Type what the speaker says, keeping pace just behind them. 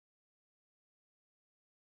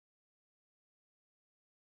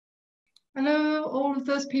Hello, all of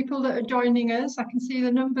those people that are joining us. I can see the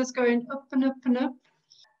numbers going up and up and up.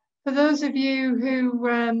 For those of you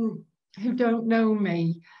who don't know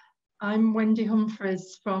me, I'm Wendy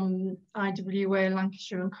Humphreys from IWA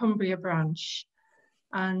Lancashire and Cumbria branch,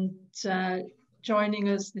 and joining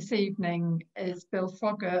us this evening is Bill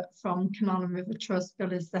Froggatt from Canal and River Trust.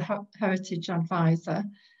 Bill is the Heritage Advisor.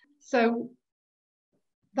 So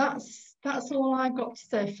that's all I've got to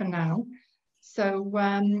say for now. So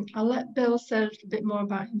I'll let Bill say a little bit more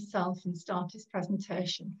about himself and start his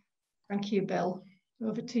presentation. Thank you, Bill.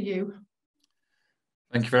 Over to you.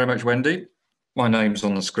 Thank you very much, Wendy. My name's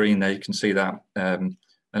on the screen there, you can see that. And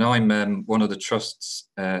I'm one of the Trust's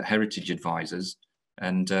Heritage Advisors,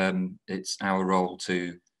 and it's our role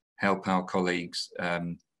to help our colleagues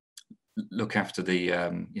look after the,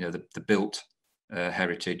 the built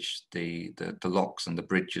heritage, the locks and the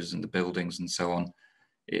bridges and the buildings and so on,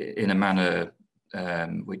 in a manner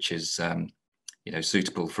which is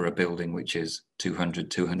suitable for a building which is 200,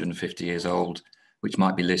 250 years old, which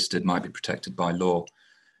might be listed, might be protected by law.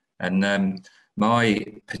 And my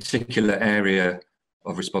particular area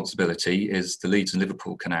of responsibility is the Leeds and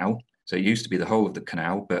Liverpool Canal. So it used to be the whole of the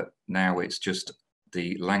canal, but now it's just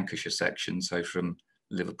the Lancashire section, so from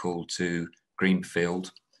Liverpool to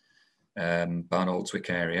Greenfield, Barnoldswick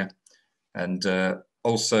area, and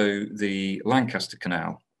also the Lancaster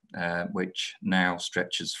Canal, which now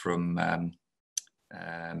stretches from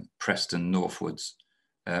Preston northwards.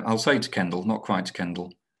 I'll say to Kendal, not quite to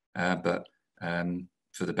Kendal, but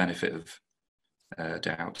for the benefit of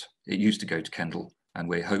doubt, it used to go to Kendal, and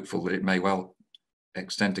we're hopeful that it may well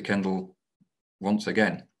extend to Kendal once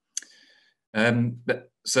again.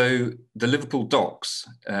 So the Liverpool docks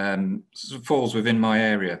falls within my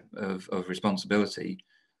area of responsibility,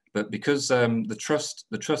 but because the trust's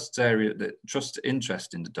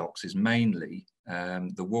interest in the docks is mainly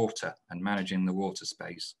the water and managing the water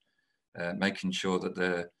space, making sure that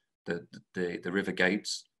the river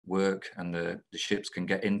gates work and the ships can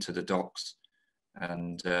get into the docks,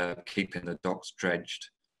 and keeping the docks dredged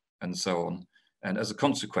and so on. And as a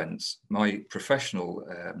consequence, my professional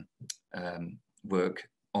work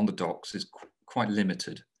on the docks is quite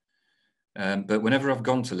limited. But whenever I've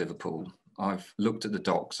gone to Liverpool, I've looked at the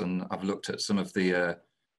docks and I've looked at some of the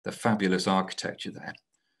fabulous architecture there.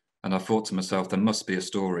 And I thought to myself, there must be a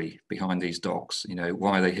story behind these docks,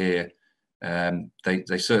 why are they here?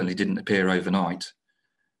 They certainly didn't appear overnight.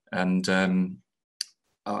 And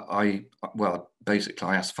basically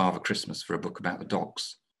I asked Father Christmas for a book about the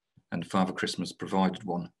docks, and Father Christmas provided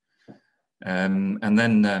one. And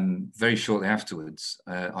then very shortly afterwards,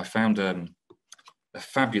 I found a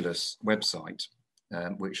fabulous website,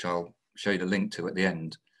 which I'll show you the link to at the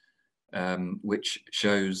end, which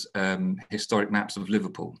shows historic maps of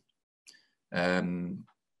Liverpool. Maps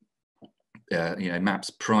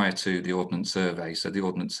prior to the Ordnance Survey. So the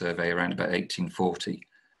Ordnance Survey around about 1840.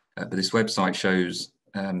 But this website shows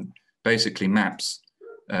basically maps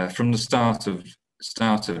from the start of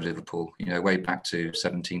Liverpool, way back to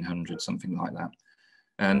 1700, something like that.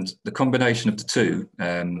 And the combination of the two,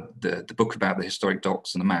 the book about the historic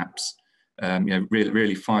docks and the maps,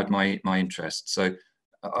 really fired my interest. So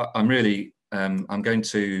I'm really, I'm going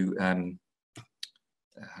to, hang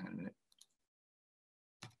on a minute.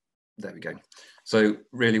 There we go. So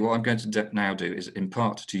really what I'm going to now do is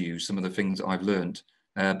impart to you some of the things that I've learned,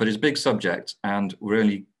 but it's a big subject and we're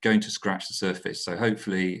only going to scratch the surface. So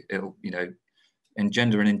hopefully it'll,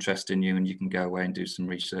 engender an interest in you and you can go away and do some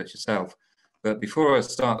research yourself. But before I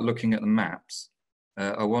start looking at the maps,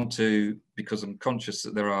 I want to, because I'm conscious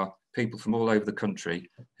that there are people from all over the country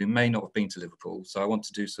who may not have been to Liverpool, so I want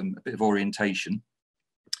to do a bit of orientation.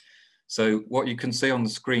 So what you can see on the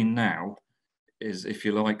screen now is, if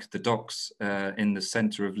you like, the docks in the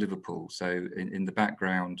centre of Liverpool. So in the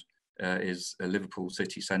background is a Liverpool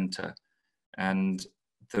city centre, and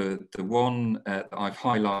the one that I've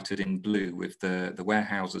highlighted in blue with the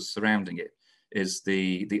warehouses surrounding it is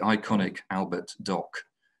the iconic Albert Dock,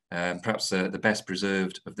 perhaps the best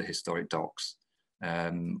preserved of the historic docks,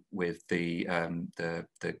 with the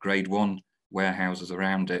Grade 1 warehouses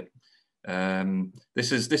around it.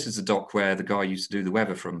 This is the dock where the guy used to do the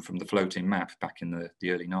weather from the floating map back in the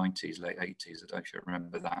early 90s, late 80s. I don't know if you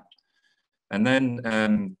remember that. And then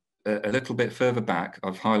a little bit further back,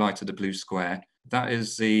 I've highlighted a blue square. That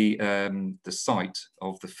is the site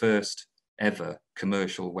of the first ever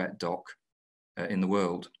commercial wet dock in the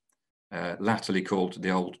world, latterly called the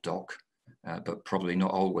Old Dock, but probably not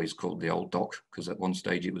always called the Old Dock, because at one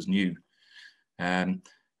stage it was new. And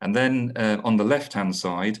then on the left-hand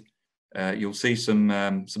side, you'll see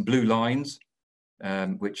some blue lines,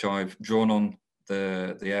 which I've drawn on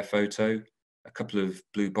the air photo, a couple of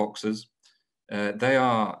blue boxes. They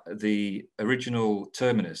are the original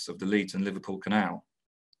terminus of the Leeds and Liverpool Canal,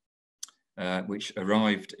 which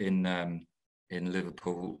arrived in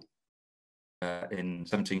Liverpool in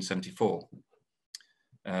 1774,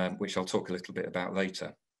 which I'll talk a little bit about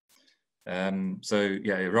later. So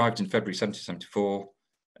yeah, it arrived in February 1774.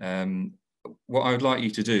 What I would like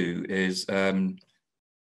you to do is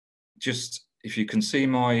just, if you can see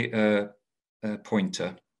my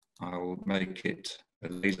pointer, I'll make it a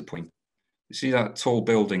laser point. You see that tall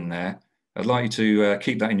building there? I'd like you to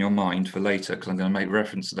keep that in your mind for later, because I'm going to make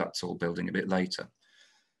reference to that tall building a bit later.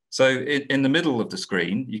 So in the middle of the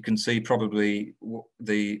screen, you can see probably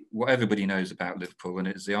what everybody knows about Liverpool, and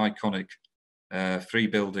it's the iconic three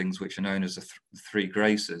buildings which are known as the Three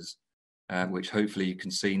Graces, which hopefully you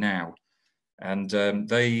can see now. And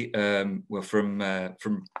they were from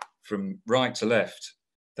right to left.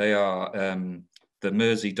 They are the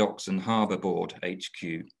Mersey Docks and Harbour Board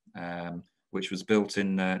HQ, which was built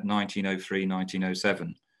in 1903,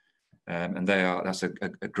 1907. And that's a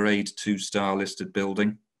grade 2-star listed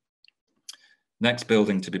building. Next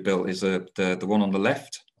building to be built is the one on the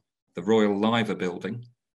left, the Royal Liver building,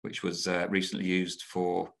 which was recently used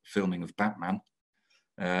for filming of Batman.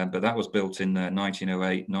 But that was built in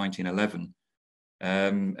 1908, 1911.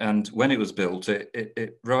 And when it was built,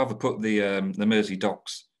 it rather put the Mersey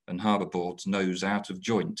Docks and Harbour Board's nose out of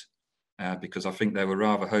joint, because I think they were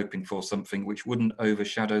rather hoping for something which wouldn't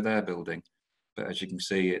overshadow their building. But as you can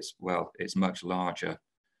see, it's much larger,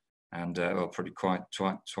 and well, probably quite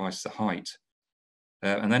twice the height.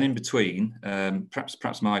 And then in between,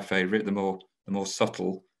 perhaps my favourite, the more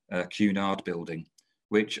subtle Cunard building,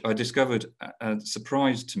 which I discovered,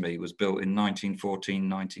 surprised to me, was built in 1914,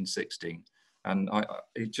 1916. And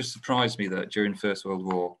it just surprised me that during First World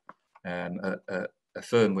War, a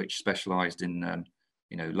firm which specialised in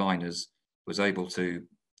liners was able to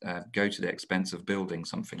go to the expense of building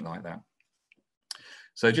something like that.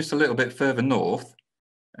 So just a little bit further north,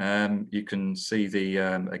 you can see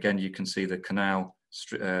again you can see the canal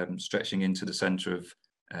stretching into the centre of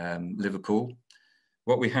Liverpool.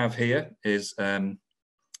 What we have here is the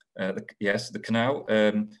canal.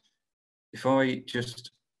 If I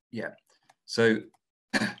just so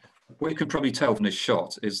what you can probably tell from this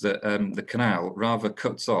shot is that the canal rather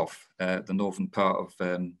cuts off the northern part of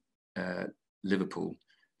Liverpool.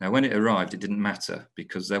 Now, when it arrived, it didn't matter,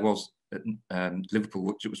 because there was Liverpool,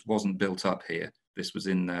 which wasn't built up here. This was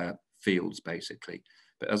in fields, basically.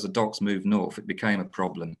 But as the docks moved north, it became a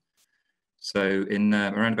problem. So in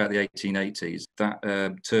around about the 1880s, that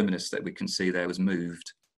terminus that we can see there was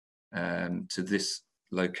moved to this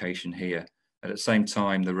location here. At the same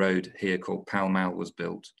time, the road here called Pall Mall was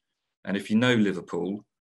built. And if you know Liverpool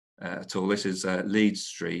at all, this is Leeds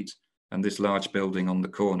Street, and this large building on the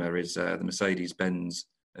corner is the Mercedes-Benz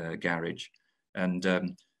garage. And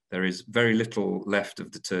there is very little left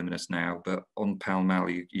of the terminus now, but on Pall Mall,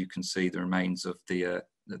 you can see the remains of the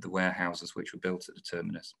warehouses which were built at the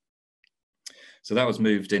terminus. So that was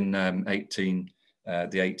moved in the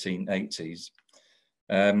 1880s.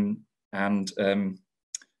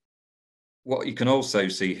 What you can also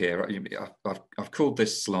see here, I've called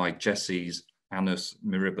this slide Jesse's Annus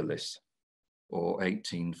Mirabilis, or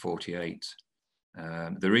 1848.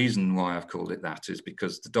 The reason why I've called it that is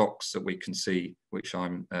because the docks that we can see, which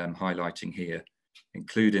I'm highlighting here,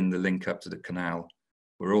 including the link up to the canal,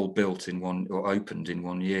 were all built in or opened in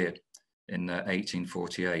 1 year in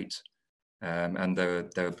 1848. And they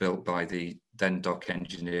were built by the then dock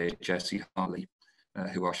engineer Jesse Harley,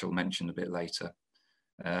 who I shall mention a bit later.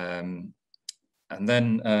 And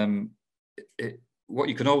then what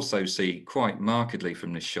you can also see quite markedly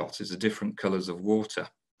from this shot is the different colours of water.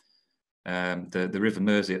 The River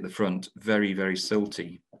Mersey at the front, very, very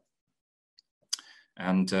silty.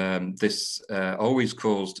 And this has always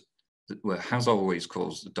caused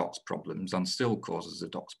the docks problems, and still causes the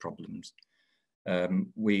docks problems.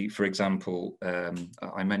 We, for example,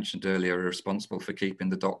 I mentioned earlier, are responsible for keeping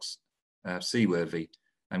the docks seaworthy,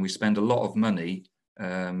 and we spend a lot of money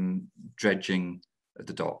dredging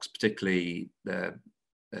the docks, particularly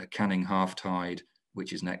Canning Half Tide,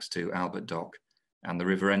 which is next to Albert Dock, and the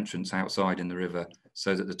river entrance outside in the river,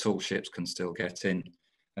 so that the tall ships can still get in.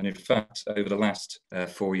 And in fact, over the last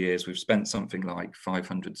 4 years, we've spent something like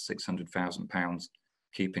 £500,000 to £600,000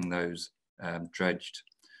 keeping those dredged.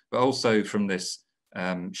 But also from this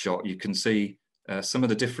shot, you can see some of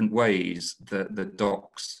the different ways that the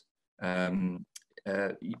docks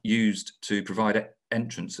used to provide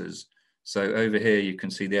entrances. So over here, you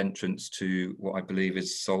can see the entrance to what I believe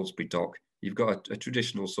is Salisbury Dock. You've got a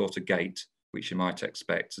traditional sort of gate, which you might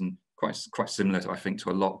expect, and quite similar, I think, to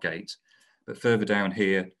a lock gate. But further down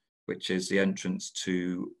here, which is the entrance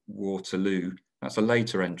to Waterloo, that's a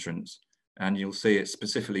later entrance, and you'll see it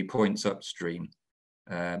specifically points upstream.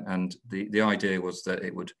 And the idea was that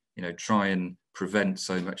it would, try and prevent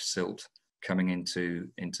so much silt coming into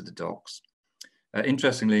the docks.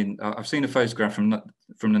 Interestingly, I've seen a photograph from the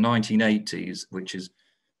 1980s, which is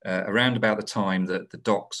around about the time that the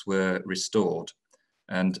docks were restored,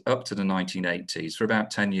 and up to the 1980s, for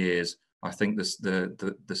about 10 years, I think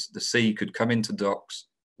the sea could come into docks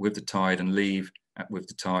with the tide and leave with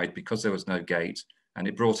the tide because there was no gate, and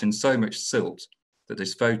it brought in so much silt that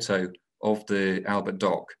this photo of the Albert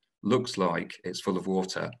Dock looks like it's full of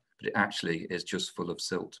water, but it actually is just full of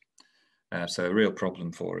silt. So a real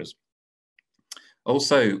problem for us.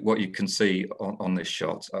 Also, what you can see on this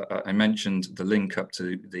shot, I mentioned the link up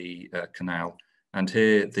to the canal, and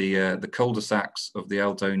here the cul-de-sacs of the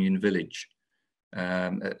Eldonian village.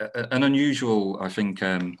 An unusual, I think,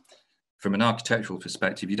 from an architectural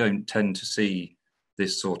perspective, you don't tend to see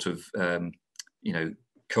this sort of,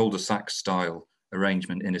 cul-de-sac style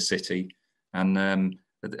arrangement in a city. And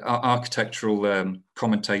the architectural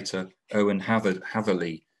commentator Owen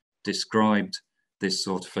Hatherley described this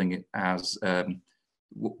sort of thing as,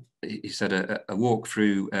 he said, a walk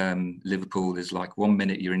through Liverpool is like 1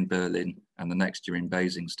 minute you're in Berlin and the next you're in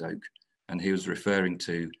Basingstoke. And he was referring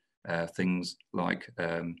to things like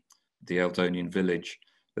the Eldonian village.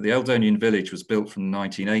 But the Eldonian village was built from the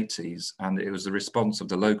 1980s, and it was the response of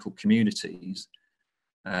the local communities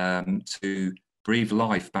to breathe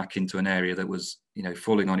life back into an area that was,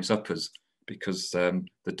 falling on its uppers because the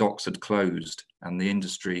docks had closed and the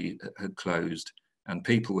industry had closed, and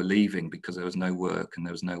people were leaving because there was no work and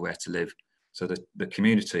there was nowhere to live. So the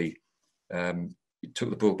community took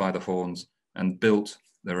the bull by the horns and built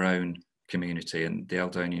their own community, and the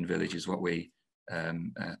Eldonian village is what we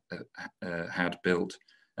had built,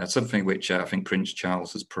 something which I think Prince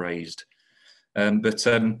Charles has praised. But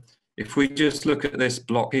if we just look at this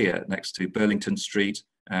block here next to Burlington Street,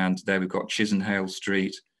 and there we've got Chisenhale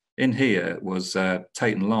Street. In here was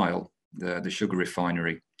Tate and Lyle, the sugar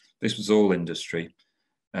refinery. This was all industry,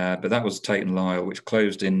 but that was Tate and Lyle, which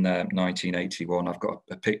closed in 1981. I've got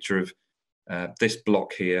a picture of this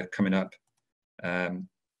block here coming up.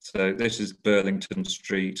 So this is Burlington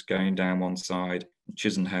Street going down one side,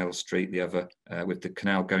 Chisenhale Street the other, with the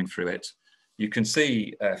canal going through it. You can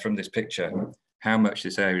see from this picture how much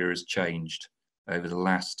this area has changed over the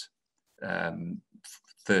last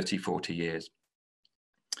 30, 40 years.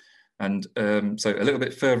 And so a little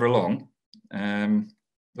bit further along,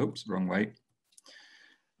 oops, wrong way.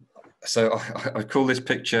 So I call this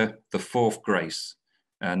picture the fourth grace.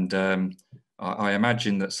 And I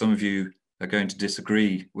imagine that some of you are going to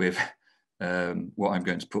disagree with what I'm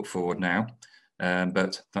going to put forward now,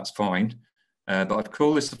 but that's fine. But I've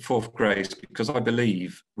called this the fourth grace because I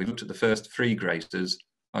believe we looked at the first three graces.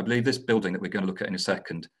 I believe this building that we're going to look at in a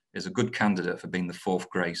second is a good candidate for being the fourth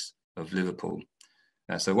grace of Liverpool.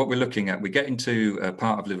 So what we're looking at, we get into a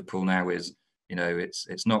part of Liverpool now is,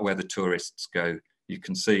 it's not where the tourists go. You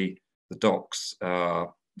can see the docks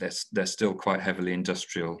are, they're still quite heavily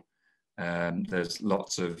industrial. There's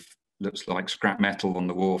lots of, looks like scrap metal on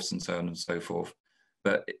the wharfs and so on and so forth.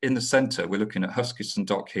 But in the centre, we're looking at Huskisson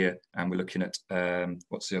Dock here, and we're looking at,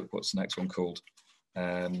 what's the next one called?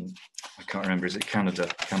 I can't remember, is it Canada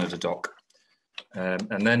Dock?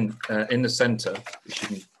 And then in the centre, which you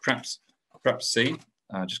can perhaps see,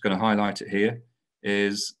 I'm just going to highlight it here,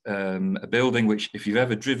 is a building which, if you've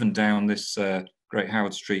ever driven down this Great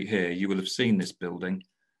Howard Street here, you will have seen this building,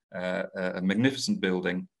 a magnificent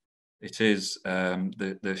building. It is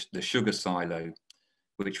the sugar silo,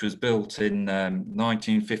 which was built in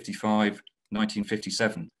 1955,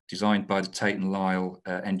 1957, designed by the Tate and Lyle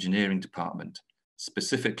engineering department,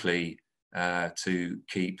 specifically to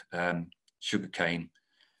keep sugarcane.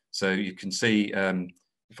 So you can see,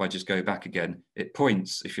 if I just go back again, it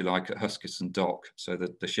points, if you like, at Huskisson Dock, so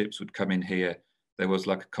that the ships would come in here. There was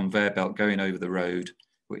like a conveyor belt going over the road,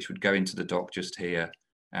 which would go into the dock just here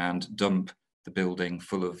and dump the building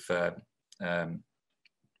full of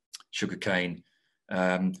sugarcane.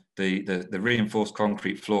 The reinforced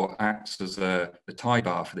concrete floor acts as the tie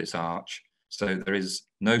bar for this arch, so there is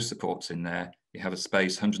no supports in there. You have a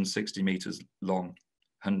space 160 metres long,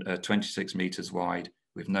 26 metres wide,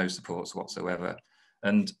 with no supports whatsoever.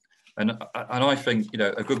 And I think,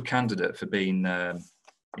 a good candidate for being,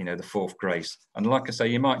 the fourth grace. And like I say,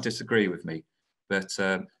 you might disagree with me, but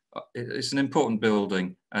it's an important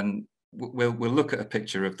building, and we'll look at a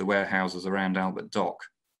picture of the warehouses around Albert Dock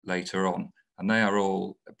later on, and they are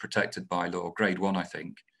all protected by law, grade 1, I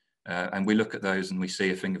think. And we look at those and we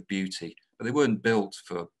see a thing of beauty, but they weren't built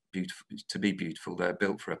for to be beautiful. They're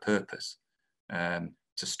built for a purpose, to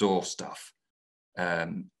store stuff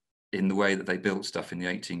in the way that they built stuff in the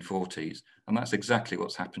 1840s. And that's exactly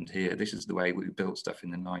what's happened here. This is the way we built stuff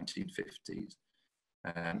in the 1950s.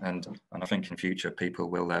 And I think in future people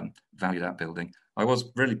will value that building. I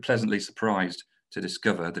was really pleasantly surprised to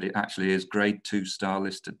discover that it actually is Grade 2 star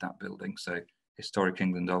listed, that building. So Historic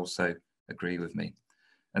England also agree with me.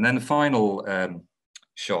 And then the final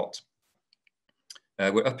shot,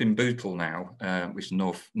 we're up in Bootle now, which is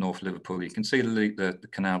North Liverpool. You can see the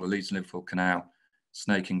canal, the Leeds Liverpool Canal,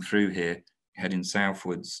 snaking through here, heading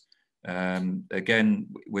southwards. Again,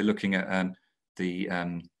 we're looking at the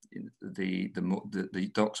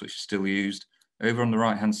docks which are still used. Over on the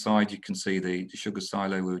right-hand side, you can see the sugar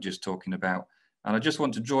silo we were just talking about. And I just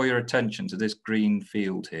want to draw your attention to this green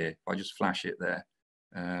field here. If I just flash it there.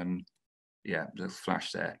 Yeah, little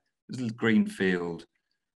flash there. This little green field,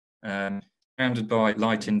 surrounded by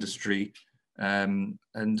light industry. And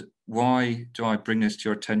why do I bring this to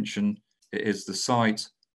your attention? It is the site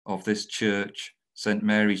of this church, St.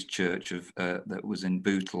 Mary's Church that was in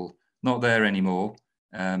Bootle. Not there anymore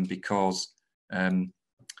because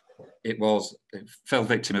it fell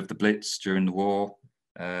victim of the Blitz during the war,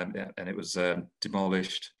 and it was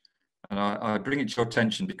demolished. And I bring it to your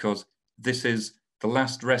attention because this is the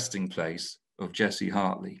last resting place of Jesse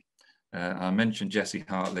Hartley. I mentioned Jesse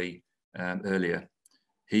Hartley earlier.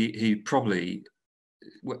 He probably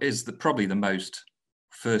is probably the most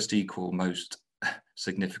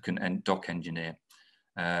significant dock engineer.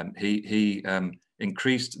 He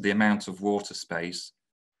increased the amount of water space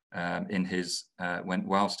in his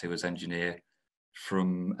whilst he was engineer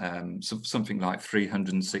from something like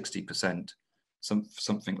 360%,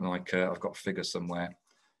 something like I've got a figure somewhere.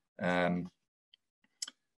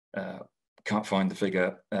 Can't find the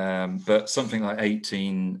figure, but something like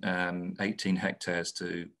 18 hectares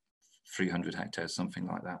to 300 hectares, something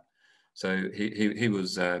like that. So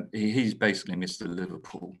he's basically Mr.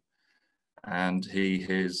 Liverpool, and he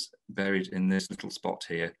is buried in this little spot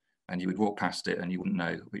here, and you would walk past it and you wouldn't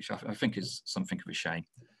know, which I think is something of a shame.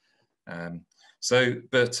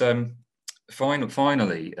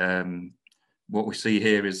 Finally, what we see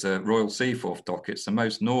here is a Royal Seaforth dock. It's the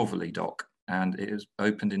most northerly dock, and it was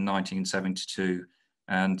opened in 1972.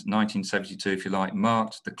 And 1972, if you like,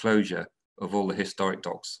 marked the closure of all the historic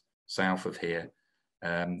docks south of here.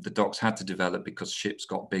 The docks had to develop because ships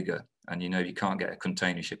got bigger, and you can't get a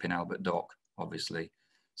container ship in Albert Dock, obviously.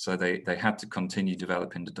 So they had to continue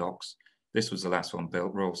developing the docks. This was the last one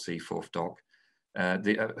built, Royal Seaforth Dock. I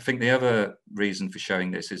think the other reason for showing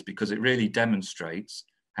this is because it really demonstrates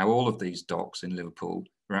how all of these docks in Liverpool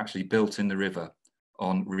were actually built in the river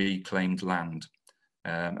on reclaimed land.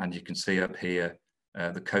 And you can see up here,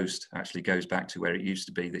 the coast actually goes back to where it used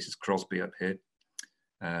to be. This is Crosby up here.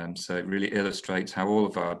 So it really illustrates how all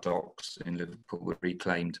of our docks in Liverpool were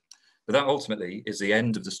reclaimed. But that ultimately is the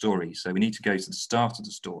end of the story. So we need to go to the start of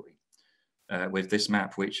the story with this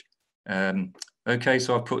map, which, okay,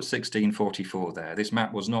 so I've put 1644 there. This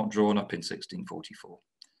map was not drawn up in 1644,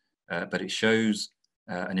 but it shows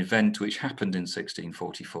an event which happened in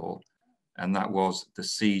 1644, and that was the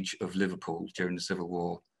siege of Liverpool during the Civil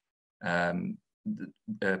War.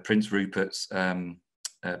 Prince Rupert's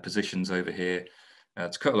positions over here.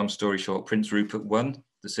 To cut a long story short, Prince Rupert won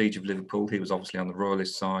the siege of Liverpool. He was obviously on the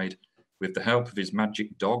royalist side with the help of his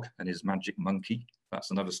magic dog and his magic monkey.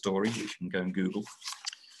 That's another story which you can go and Google.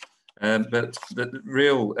 But the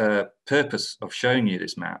real purpose of showing you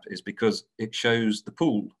this map is because it shows the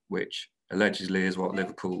pool, which allegedly is what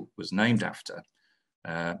Liverpool was named after,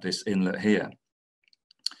 this inlet here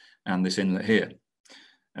and this inlet here.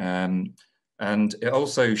 And it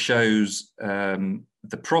also shows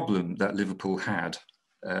the problem that Liverpool had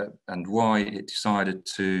and why it decided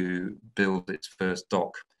to build its first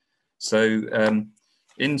dock. So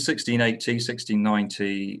in 1680,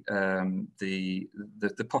 1690,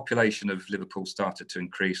 the population of Liverpool started to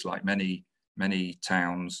increase like many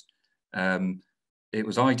towns. It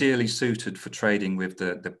was ideally suited for trading with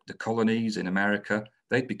the colonies in America.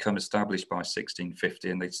 They'd become established by 1650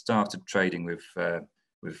 and they'd started trading with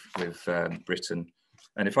Britain.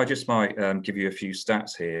 And if I just might give you a few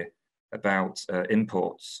stats here about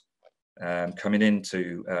imports coming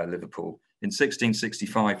into Liverpool. In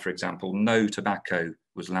 1665, for example, no tobacco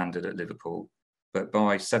was landed at Liverpool, but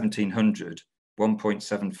by 1700,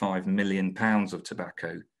 1.75 million pounds of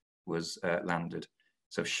tobacco was landed.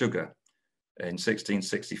 So sugar, in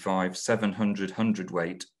 1665, 700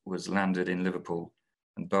 hundredweight was landed in Liverpool,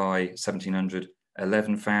 and by 1700,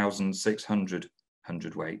 11,600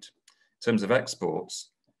 hundredweight. In terms of exports,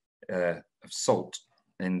 of salt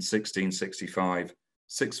in 1665.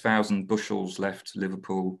 6,000 bushels left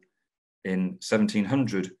Liverpool. In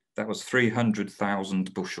 1700, that was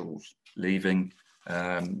 300,000 bushels leaving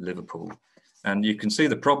Liverpool. And you can see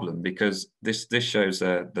the problem, because this shows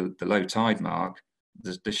the low tide mark.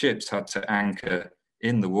 The ships had to anchor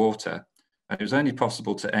in the water, and it was only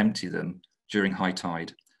possible to empty them during high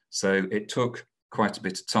tide. So it took quite a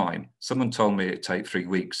bit of time. Someone told me it'd take 3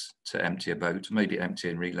 weeks to empty a boat, maybe empty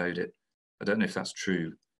and reload it. I don't know if that's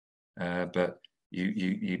true, but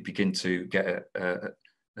you begin to get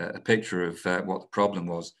a picture of what the problem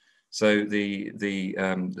was. So the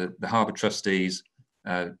harbour trustees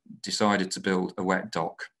decided to build a wet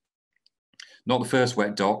dock. Not the first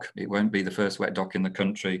wet dock. It won't be the first wet dock in the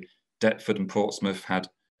country. Deptford and Portsmouth had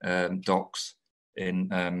docks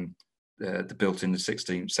built in the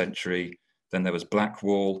 16th century. Then there was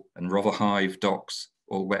Blackwall and Rotherhithe docks,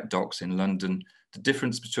 all wet docks in London. The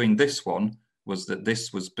difference between this one was that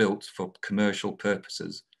this was built for commercial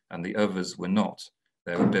purposes and the others were not.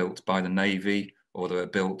 They were built by the Navy, or they were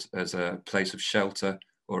built as a place of shelter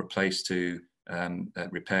or a place to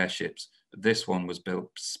repair ships. But this one was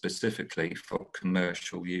built specifically for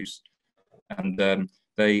commercial use. And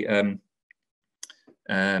they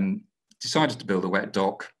decided to build a wet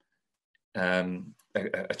dock.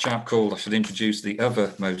 A chap called, I should introduce the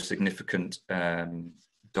other most significant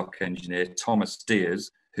dock engineer, Thomas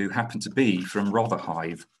Steers, who happened to be from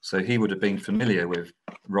Rotherhithe. So he would have been familiar with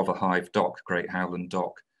Rotherhithe Dock, Great Howland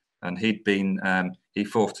Dock. And he'd been, he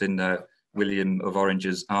fought in William of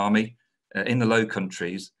Orange's army in the Low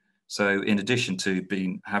Countries. So in addition to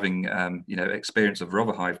having experience of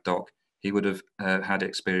Rotherhithe Dock, he would have had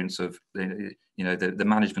experience of the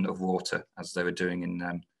management of water, as they were doing in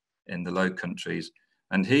the Low Countries.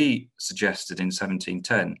 And he suggested in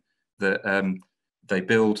 1710 that they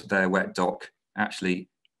build their wet dock actually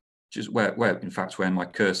just where my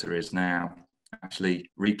cursor is now, actually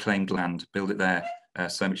reclaimed land, build it there.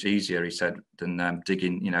 So much easier, he said, than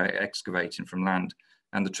digging, excavating from land.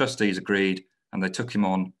 And the trustees agreed, and they took him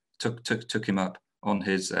up on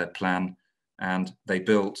his plan, and they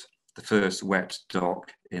built the first wet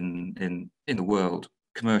dock in the world,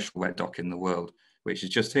 commercial wet dock in the world, which is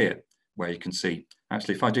just here, where you can see.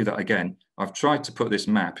 Actually, if I do that again, I've tried to put this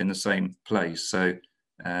map in the same place, so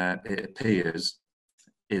it appears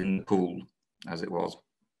in the pool as it was.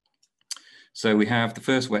 So we have the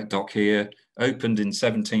first wet dock here, opened in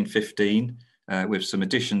 1715 with some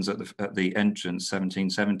additions at the entrance,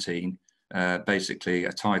 1717, basically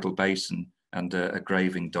a tidal basin and a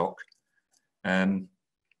graving dock.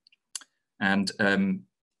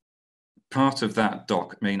 Part of that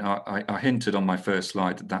dock, I mean, I hinted on my first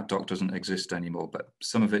slide that dock doesn't exist anymore, but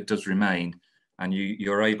some of it does remain, and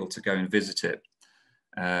you're able to go and visit it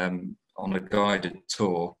on a guided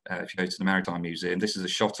tour if you go to the Maritime Museum. This is a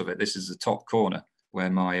shot of it. This is the top corner where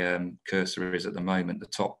my cursor is at the moment, the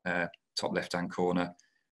top left-hand corner.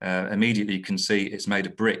 Immediately you can see it's made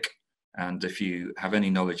of brick, and if you have any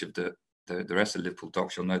knowledge of the rest of the Liverpool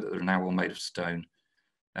docks, you'll know that they're now all made of stone.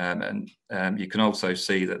 You can also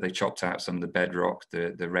see that they chopped out some of the bedrock,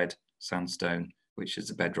 the red sandstone, which is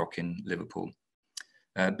the bedrock in Liverpool.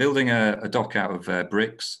 Building a dock out of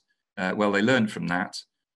bricks, well, they learned from that.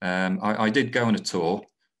 I did go on a tour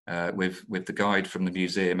with the guide from the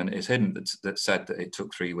museum, and it's him that said that it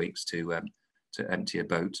took 3 weeks to empty a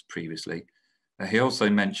boat previously. He also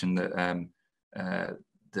mentioned that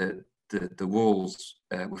the walls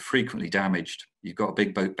were frequently damaged. You've got a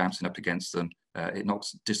big boat bouncing up against them. It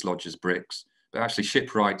dislodges bricks. But actually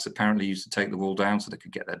shipwrights apparently used to take the wall down so they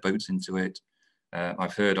could get their boats into it.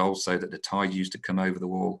 I've heard also that the tide used to come over the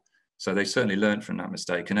wall. So they certainly learned from that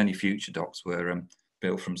mistake, and any future docks were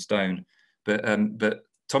built from stone. But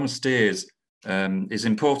Thomas Steers is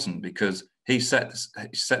important because he set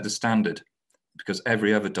the standard, because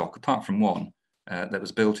every other dock, apart from one that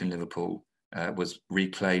was built in Liverpool, was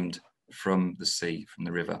reclaimed from the sea, from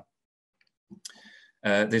the river.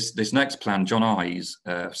 This next plan, John Ives,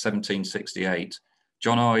 1768.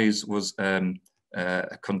 John Ives was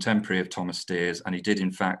a contemporary of Thomas Steers, and he did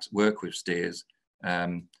in fact work with Steers,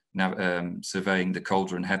 surveying the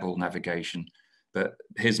Calder and Hebble navigation. But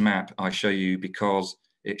his map I show you because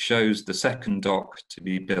it shows the second dock to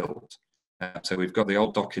be built. So we've got the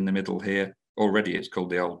old dock in the middle here. Already it's called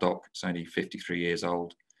the old dock. It's only 53 years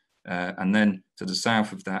old. And then to the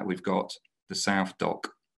south of that, we've got the south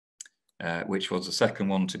dock, which was the second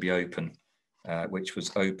one to be open, which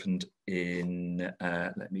was opened in,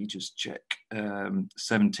 let me just check,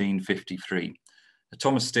 1753.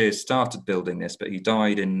 Thomas Steers started building this, but he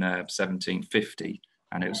died in 1750,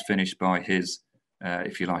 and it was finished by his,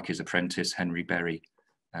 if you like, his apprentice, Henry Berry.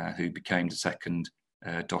 who became the second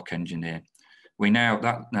dock engineer.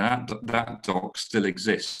 That dock still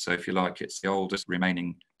exists. So if you like, it's the oldest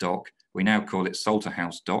remaining dock. We now call it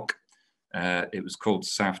Salterhouse Dock. It was called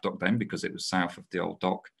South Dock then because it was south of the old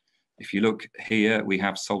dock. If you look here, we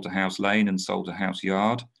have Salterhouse Lane and Salterhouse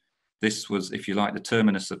Yard. This was, if you like, the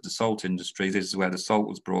terminus of the salt industry. This is where the salt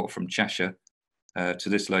was brought from Cheshire to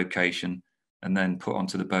this location and then put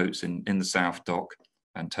onto the boats in the South Dock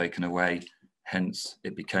and taken away. Hence,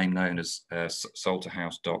 it became known as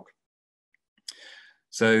Salterhouse Dock.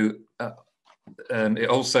 So it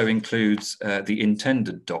also includes the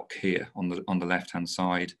intended dock here on the left-hand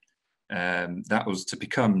side. That was to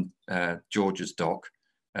become George's Dock,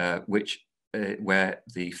 where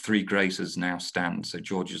the Three Graces now stand. So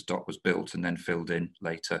George's Dock was built and then filled in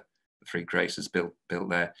later. The Three Graces built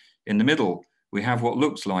there. In the middle, we have what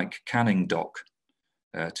looks like Canning Dock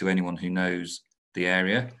to anyone who knows the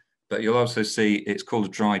area. But you'll also see it's called a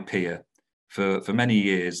dry pier. For many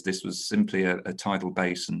years, this was simply a tidal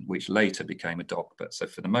basin, which later became a dock. But so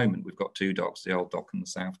for the moment, we've got two docks, the Old Dock and the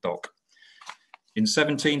South Dock. In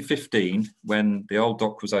 1715, when the Old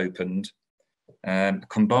Dock was opened,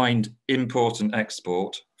 combined import and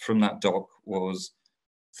export from that dock was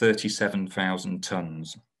 37,000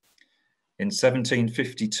 tonnes. In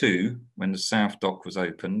 1752, when the South Dock was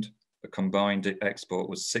opened, the combined export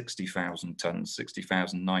was 60,000 tonnes,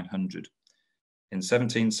 60,900. In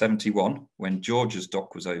 1771, when George's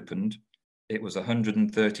Dock was opened, it was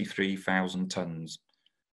 133,000 tonnes.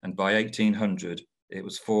 And by 1800, it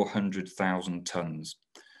was 400,000 tonnes.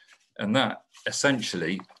 And that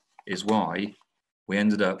essentially is why we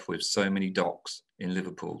ended up with so many docks in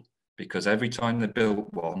Liverpool, because every time they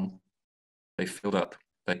built one, they filled up.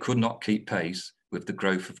 They could not keep pace with the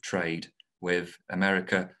growth of trade with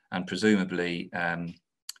America and presumably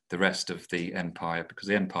the rest of the empire, because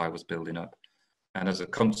the empire was building up. And as a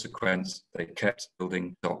consequence, they kept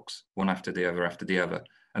building docks one after the other.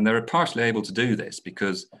 And they were partially able to do this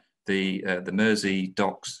because the Mersey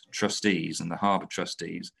Docks trustees and the harbour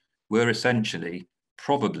trustees were essentially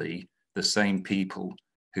probably the same people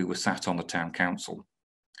who were sat on the town council.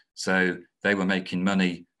 So they were making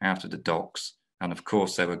money out of the docks. And of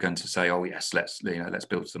course, they were going to say, oh, yes, let's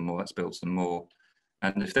build some more, let's build some more.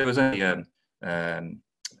 And if there was any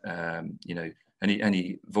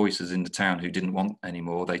voices in the town who didn't want any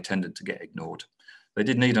more, they tended to get ignored. They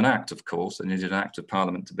did need an act, of course. They needed an act of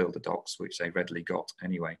parliament to build the docks, which they readily got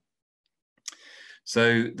anyway.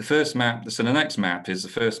 So the first map, so the next map is the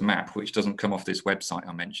first map, which doesn't come off this website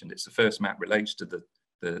I mentioned. It's the first map relates to the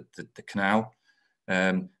canal.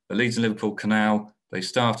 The Leeds Liverpool Canal, they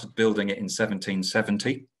started building it in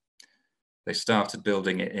 1770. They started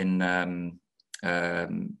building it in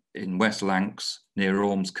West Lancs near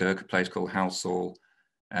Ormskirk, a place called Halsall,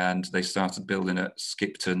 and they started building at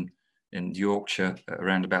Skipton in Yorkshire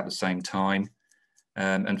around about the same time.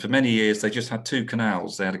 And for many years, they just had two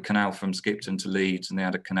canals. They had a canal from Skipton to Leeds, and they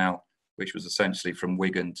had a canal which was essentially from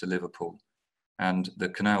Wigan to Liverpool. And the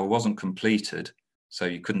canal wasn't completed, so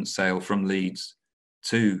you couldn't sail from Leeds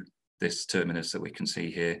to this terminus that we can see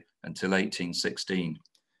here until 1816.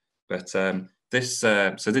 But this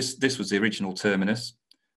was the original terminus.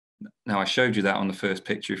 Now, I showed you that on the first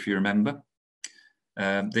picture, if you remember.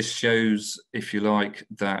 This shows, if you like,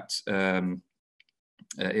 that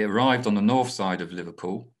it arrived on the north side of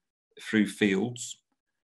Liverpool through fields.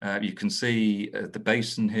 You can see the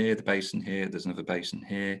basin here, there's another basin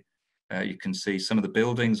here. You can see some of the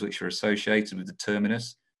buildings which are associated with the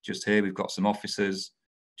terminus. Just here, we've got some offices.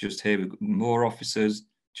 Just here, we've got more offices.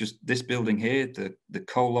 Just this building here, the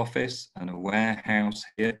coal office and a warehouse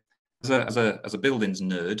here. As a buildings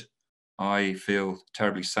nerd, I feel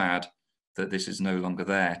terribly sad that this is no longer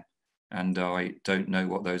there. And I don't know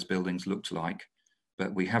what those buildings looked like.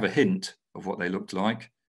 But we have a hint of what they looked like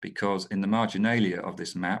because in the marginalia of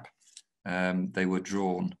this map, they were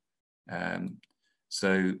drawn.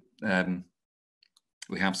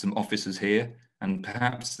 We have some offices here, and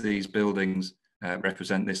perhaps these buildings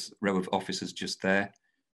represent this row of offices just there.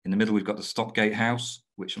 In the middle, we've got the Stopgate House,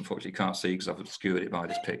 which unfortunately you can't see because I've obscured it by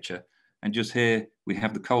this picture. And just here, we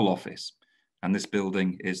have the coal office. And this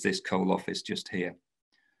building is this coal office just here.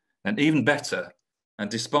 And even better, and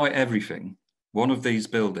despite everything, one of these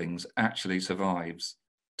buildings actually survives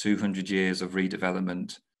 200 years of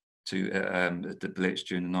redevelopment to the Blitz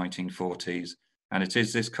during the 1940s. And it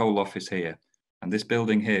is this coal office here. And this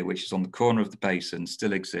building here, which is on the corner of the basin,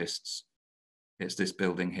 still exists. It's this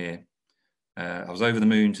building here. I was over the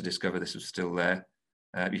moon to discover this was still there.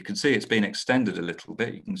 You can see it's been extended a little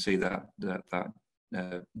bit. You can see that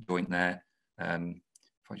joint there.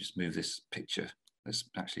 If I just move this picture, let's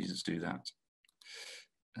actually just do that.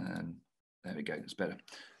 there we go, it's better.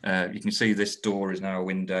 You can see this door is now a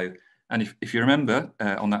window. And if you remember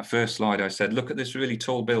on that first slide, I said, look at this really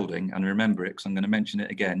tall building, and remember it because I'm going to mention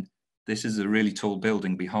it again. This is a really tall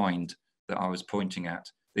building behind that I was pointing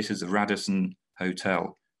at. This is the Radisson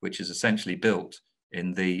Hotel, which is essentially built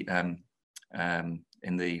in the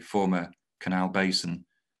former canal basin.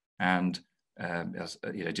 And as,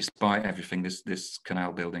 you know, despite everything, this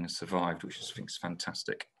canal building has survived, which I think is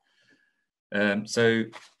fantastic. So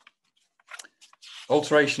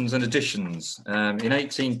alterations and additions. In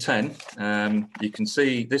 1810, you can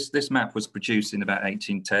see this map was produced in about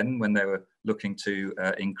 1810 when they were looking to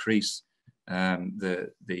increase the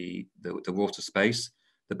water space.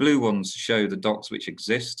 The blue ones show the docks which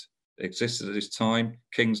existed at this time.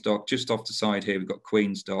 King's Dock, just off the side here, we've got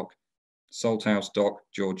Queen's Dock, Salthouse Dock,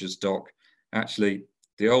 George's Dock. Actually,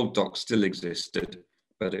 the old dock still existed,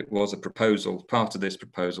 but it was a proposal. Part of this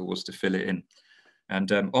proposal was to fill it in.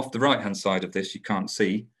 And off the right-hand side of this, you can't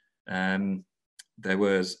see, there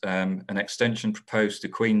was an extension proposed to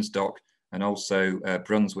Queen's Dock, and also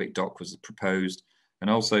Brunswick Dock was proposed, and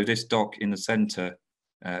also this dock in the centre,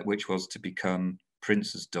 which was to become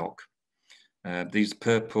Prince's Dock. These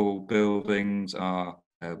purple buildings are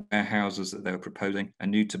warehouses that they were proposing. A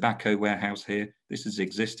new tobacco warehouse here. This is the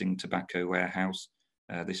existing tobacco warehouse.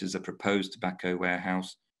 This is a proposed tobacco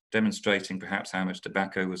warehouse, demonstrating perhaps how much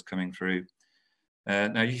tobacco was coming through.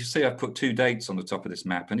 Now you can see I've put 2 dates on the top of this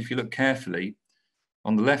map, and if you look carefully,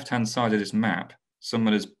 on the left-hand side of this map,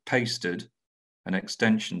 someone has pasted an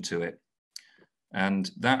extension to it,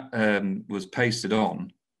 and that was pasted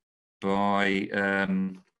on by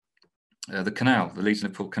the canal, the Leeds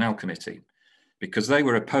Liverpool Canal Committee, because they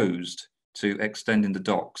were opposed to extending the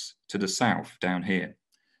docks to the south down here,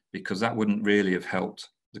 because that wouldn't really have helped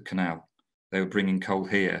the canal. They were bringing coal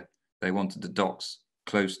here. They wanted the docks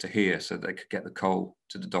close to here so they could get the coal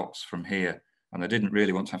to the docks from here, and they didn't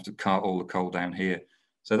really want to have to cart all the coal down here.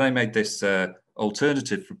 So they made this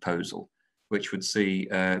alternative proposal, which would see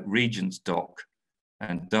Regent's Dock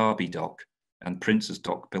and Derby Dock and Prince's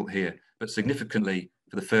Dock built here, but significantly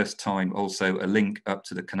for the first time also a link up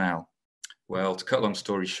to the canal. Well, to cut a long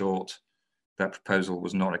story short, that proposal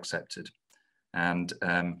was not accepted, and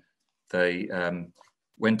they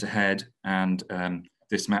went ahead, and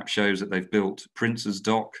this map shows that they've built Prince's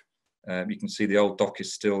Dock. You can see the old dock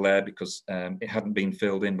is still there because it hadn't been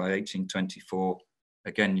filled in by 1824.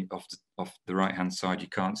 Again, off the right-hand side, you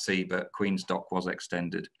can't see, but Queen's Dock was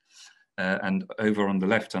extended. And over on the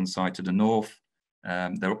left-hand side to the north,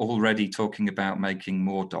 they're already talking about making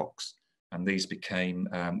more docks. And these became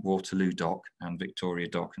Waterloo Dock and Victoria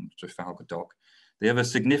Dock and Trafalgar Dock. The other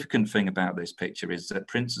significant thing about this picture is that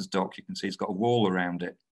Prince's Dock, you can see it's got a wall around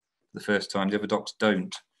it. The first time, the other docks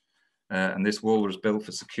don't. And this wall was built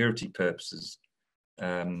for security purposes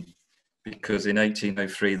because in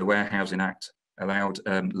 1803, the Warehousing Act allowed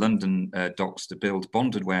London docks to build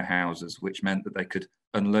bonded warehouses, which meant that they could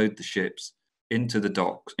unload the ships into the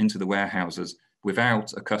docks, into the warehouses,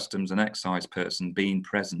 without a customs and excise person being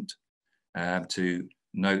present to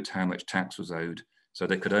note how much tax was owed. So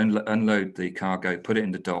they could unload the cargo, put it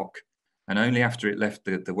in the dock, and only after it left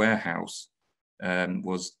the warehouse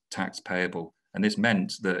was tax payable. And this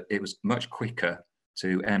meant that it was much quicker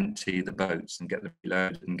to empty the boats and get them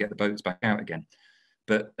reloaded and get the boats back out again.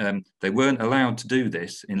 But they weren't allowed to do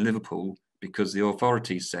this in Liverpool because the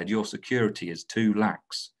authorities said your security is too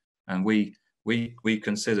lax, and we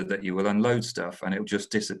consider that you will unload stuff and it will just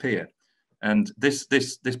disappear. And this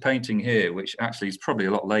painting here, which actually is probably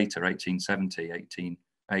a lot later, 1870,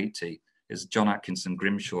 1880, is John Atkinson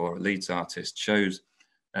Grimshaw, a Leeds artist, shows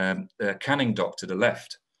a Canning Dock to the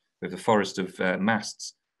left with a forest of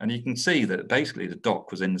masts. And you can see that basically the dock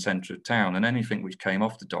was in the centre of town, and anything which came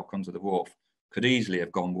off the dock onto the wharf could easily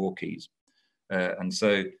have gone walkies. And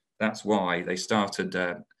so that's why they started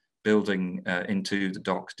building into the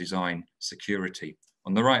dock design security.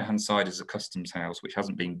 On the right-hand side is a customs house, which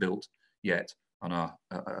hasn't been built yet on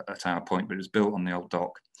at our point, but it was built on the old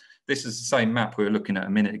dock. This is the same map we were looking at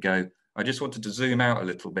a minute ago. I just wanted to zoom out a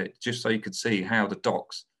little bit, just so you could see how the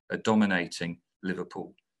docks are dominating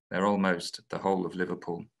Liverpool. They're almost the whole of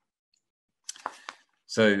Liverpool.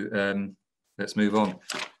 So let's move on.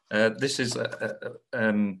 This is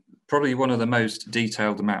probably one of the most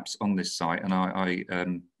detailed maps on this site, and I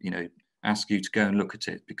ask you to go and look at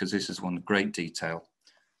it because this is one of great detail.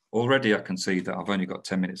 Already I can see that I've only got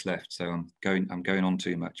 10 minutes left, so I'm going on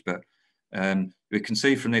too much. But we can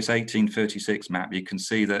see from this 1836 map, you can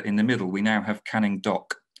see that in the middle we now have Canning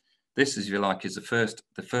Dock. This, as you like, is the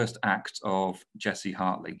first act of Jesse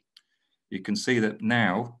Hartley. You can see that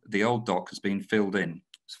now the old dock has been filled in.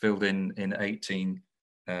 It's filled in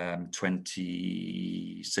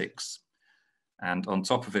 1826. And on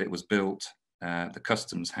top of it was built the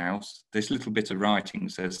customs house. This little bit of writing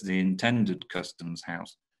says the intended customs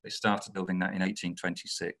house. They started building that in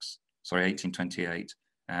 1828,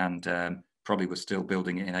 and probably were still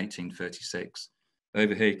building it in 1836.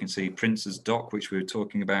 Over here you can see Prince's Dock, which we were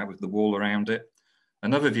talking about with the wall around it.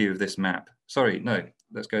 Another view of this map. Sorry, no,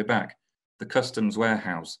 let's go back. The customs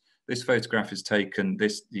warehouse. This photograph is taken,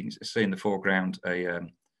 you can see in the foreground a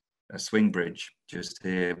swing bridge just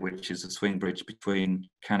here, which is a swing bridge between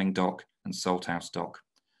Canning Dock and Salthouse Dock.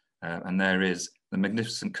 And there is the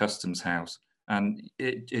magnificent customs house. And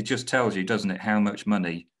it just tells you, doesn't it, how much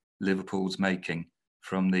money Liverpool's making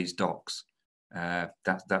from these docks.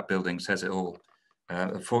 That building says it all.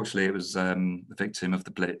 Unfortunately, it was the victim of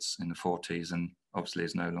the Blitz in the 40s and obviously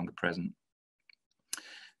is no longer present.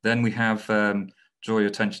 Then we have, draw your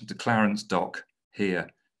attention to Clarence Dock here,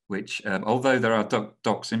 which, although there are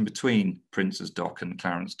docks in between Prince's Dock and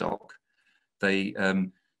Clarence Dock, they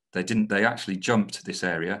actually jumped this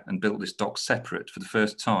area and built this dock separate for the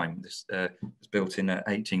first time. This was built in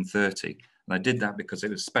 1830. And they did that because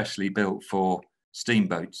it was specially built for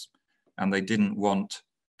steamboats, and they didn't want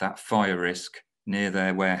that fire risk near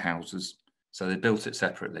their warehouses. So they built it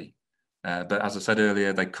separately. But as I said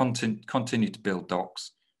earlier, they continued to build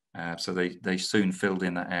docks. So they soon filled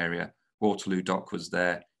in that area. Waterloo Dock was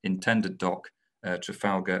their intended dock,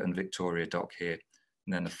 Trafalgar and Victoria Dock here,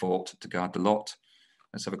 and then a fort to guard the lot.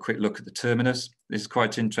 Let's have a quick look at the terminus. This is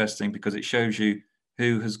quite interesting because it shows you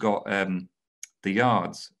who has got the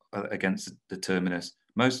yards against the terminus.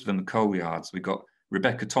 Most of them are coal yards. We've got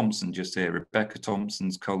Rebecca Thompson just here, Rebecca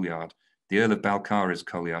Thompson's coal yard. The Earl of Balcarres's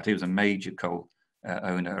coal yard. He was a major coal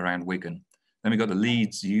owner around Wigan. Then we've got the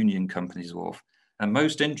Leeds Union Company's wharf. And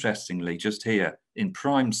most interestingly, just here in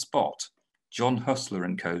prime spot, John Hustler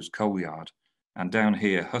and Co.'s coal yard. And down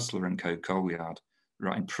here, Hustler and Co. coal yard,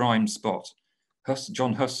 right in prime spot.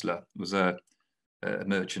 John Hustler was a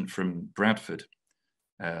merchant from Bradford,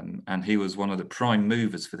 and he was one of the prime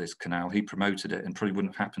movers for this canal. He promoted it and probably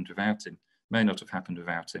wouldn't have happened without him, may not have happened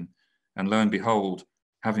without him. And lo and behold,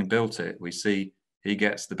 having built it, we see he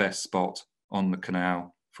gets the best spot on the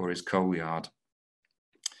canal for his coal yard.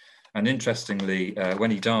 And interestingly,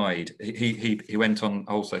 when he died, he went on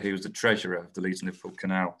also, he was the treasurer of the Leeds Liverpool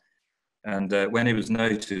Canal. And when he was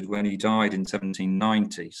noted, when he died in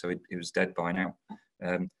 1790, so he was dead by now,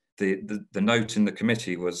 the note in the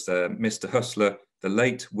committee was Mr. Hustler, the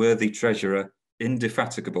late worthy treasurer,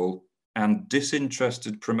 indefatigable and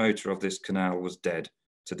disinterested promoter of this canal, was dead,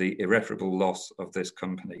 to the irreparable loss of this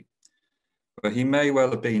company. But he may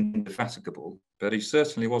well have been indefatigable, but he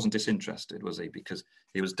certainly wasn't disinterested, was he? Because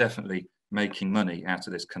he was definitely making money out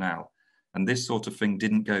of this canal. And this sort of thing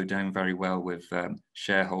didn't go down very well with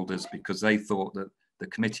shareholders, because they thought that the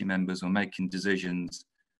committee members were making decisions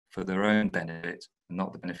for their own benefit and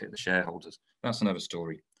not the benefit of the shareholders. That's another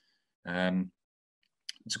story.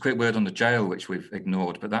 It's a quick word on the jail, which we've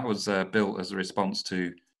ignored, but that was built as a response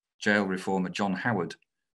to jail reformer John Howard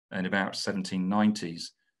in about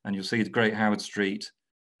 1790s. And you'll see the Great Howard Street,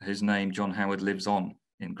 his name, John Howard, lives on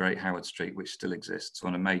in Great Howard Street, which still exists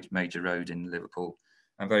on a major road in Liverpool.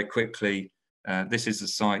 And very quickly, this is the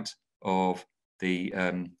site of the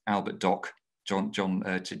Albert Dock,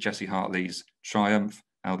 Jesse Hartley's Triumph.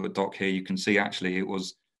 Albert Dock here, you can see actually it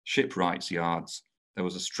was shipwrights' yards. There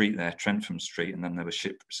was a street there, Trentham Street, and then there were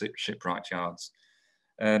shipwrights' yards.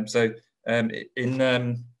 It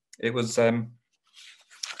was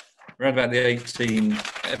around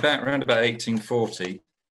about 1840,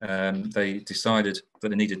 they decided that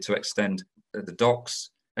they needed to extend the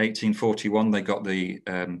docks. 1841, they got the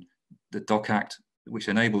Dock Act, which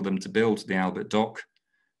enabled them to build the Albert Dock,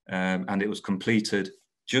 and it was completed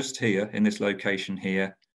just here in this location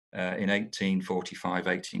here in 1845,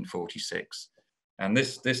 1846. And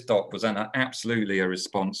this dock was absolutely a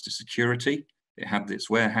response to security. It had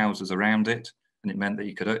its warehouses around it, and it meant that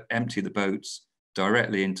you could empty the boats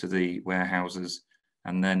directly into the warehouses,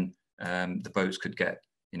 and then the boats could get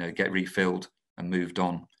refilled and moved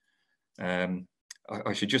on.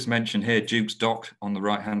 I should just mention here Duke's Dock on the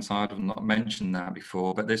right hand side. I've not mentioned that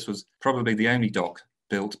before, but this was probably the only dock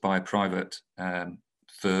built by a private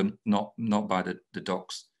firm, not by the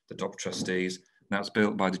dock trustees. That was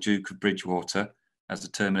built by the Duke of Bridgewater as the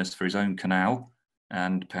terminus for his own canal,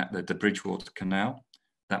 and the Bridgewater Canal.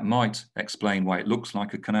 That might explain why it looks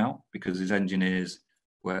like a canal, because his engineers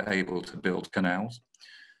were able to build canals.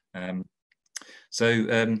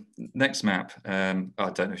 Next map, I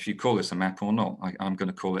don't know if you call this a map or not. I'm going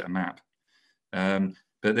to call it a map.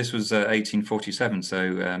 But this was 1847,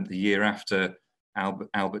 so the year after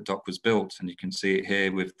Albert Dock was built, and you can see it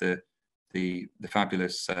here with the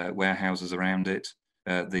fabulous warehouses around it.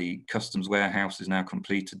 The customs warehouse is now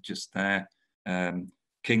completed just there.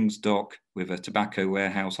 King's Dock with a tobacco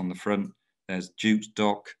warehouse on the front. There's Duke's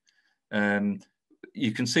Dock.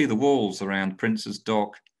 You can see the walls around Prince's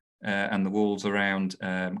Dock and the walls around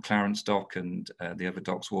Clarence Dock and the other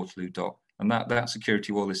docks, Waterloo Dock. And that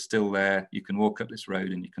security wall is still there. You can walk up this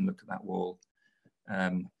road and you can look at that wall.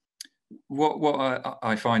 What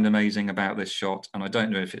I find amazing about this shot, and I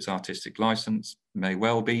don't know if it's artistic license, may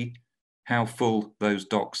well be, how full those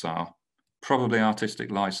docks are. Probably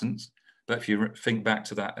artistic license, but if you think back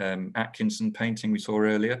to that Atkinson painting we saw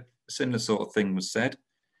earlier, a similar sort of thing was said.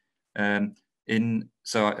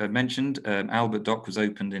 So I mentioned Albert Dock was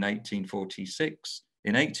opened in 1846.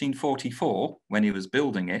 In 1844, when he was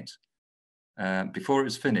building it, before it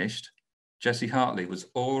was finished, Jesse Hartley was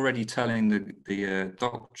already telling the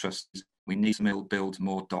dock trustees, we need to build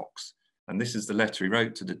more docks. And this is the letter he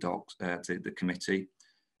wrote to the docks, to the committee.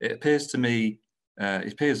 It appears to me,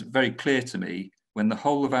 it appears very clear to me, when the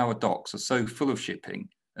whole of our docks are so full of shipping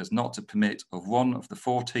as not to permit of one of the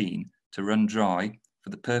 14 to run dry for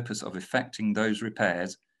the purpose of effecting those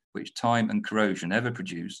repairs which time and corrosion ever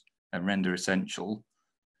produce and render essential,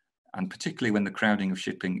 and particularly when the crowding of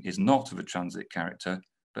shipping is not of a transit character,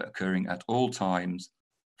 but occurring at all times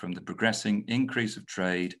from the progressing increase of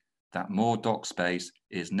trade, that more dock space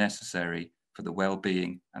is necessary for the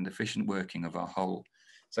well-being and efficient working of our whole.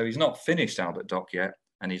 So he's not finished Albert Dock yet,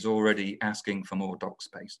 and he's already asking for more dock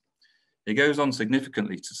space. He goes on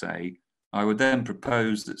significantly to say, I would then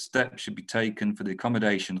propose that steps should be taken for the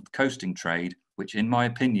accommodation of the coasting trade, which in my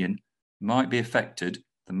opinion might be effected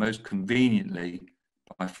the most conveniently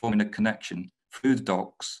by forming a connection through the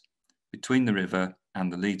docks between the river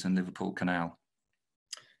and the Leeds and Liverpool Canal.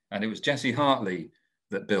 And it was Jesse Hartley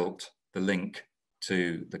that built the link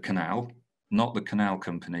to the canal, not the canal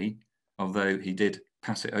company, although he did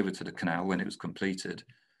pass it over to the canal when it was completed.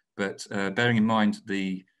 But bearing in mind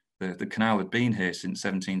the canal had been here since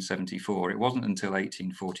 1774, it wasn't until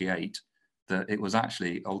 1848 that it was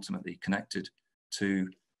actually ultimately connected to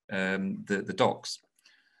the docks.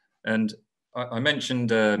 And I mentioned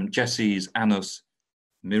Jesse's Annus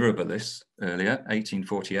Mirabilis earlier,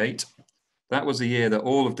 1848. That was the year that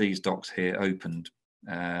all of these docks here opened.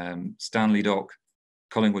 Stanley Dock,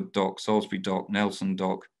 Collingwood Dock, Salisbury Dock, Nelson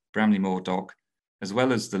Dock, Bramley Moor Dock, as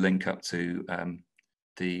well as the link up to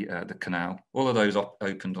the canal. All of those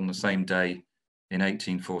opened on the same day in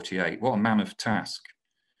 1848. What a mammoth task.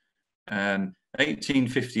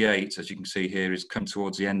 1858, as you can see here, is come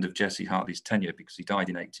towards the end of Jesse Hartley's tenure because he died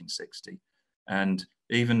in 1860. And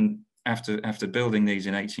even after building these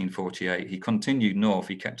in 1848, he continued north,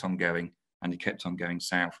 he kept on going, and he kept on going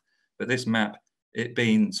south. But this map, it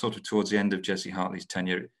being sort of towards the end of Jesse Hartley's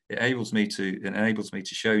tenure, it enables me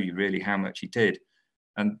to show you really how much he did.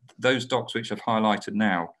 And those docks which I've highlighted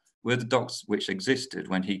now were the docks which existed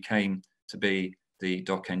when he came to be the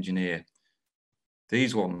dock engineer.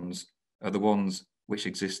 These ones are the ones which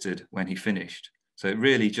existed when he finished. So it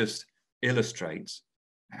really just illustrates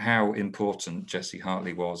how important Jesse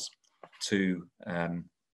Hartley was to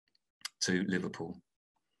Liverpool.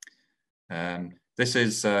 This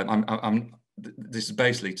is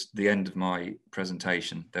basically the end of my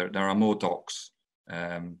presentation. There are more docks,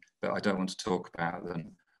 but I don't want to talk about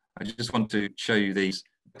them. I just want to show you these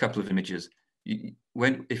couple of images.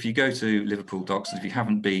 If you go to Liverpool docks, if you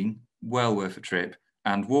haven't been, well worth a trip,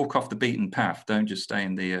 and walk off the beaten path. Don't just stay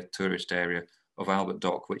in the tourist area of Albert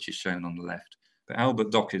Dock, which is shown on the left. But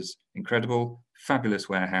Albert Dock is incredible, fabulous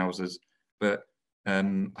warehouses, but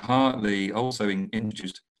Hartley also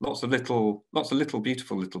introduced lots of little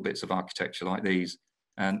beautiful little bits of architecture like these,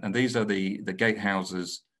 and these are the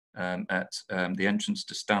gatehouses at the entrance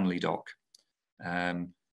to Stanley Dock, and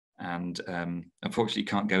unfortunately you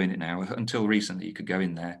can't go in it now. Until recently you could go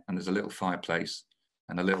in there, and there's a little fireplace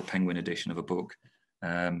and a little penguin edition of a book.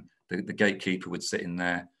 The gatekeeper would sit in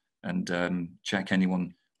there and check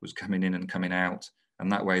anyone was coming in and coming out,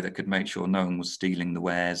 and that way they could make sure no one was stealing the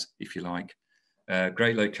wares, if you like.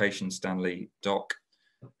 Great location, Stanley Dock,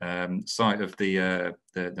 site of the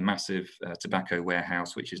massive tobacco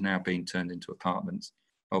warehouse, which is now being turned into apartments.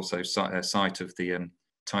 Also site of the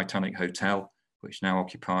Titanic Hotel, which now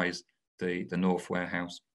occupies the North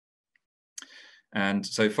Warehouse. And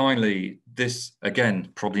so finally, this, again,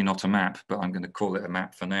 probably not a map, but I'm going to call it a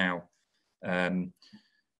map for now.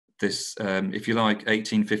 This, if you like,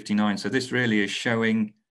 1859. So this really is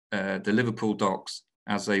showing the Liverpool docks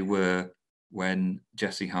as they were when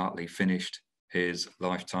Jesse Hartley finished his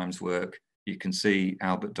lifetime's work. You can see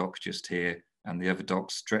Albert Dock just here and the other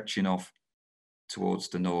docks stretching off towards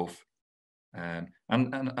the north. And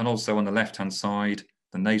also on the left-hand side,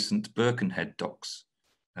 the nascent Birkenhead docks,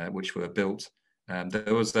 which were built.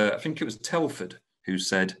 There was, I think it was Telford, who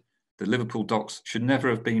said the Liverpool docks should never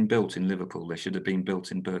have been built in Liverpool. They should have been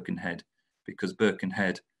built in Birkenhead, because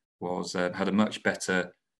Birkenhead was had a much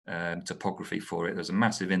better topography for it. There's a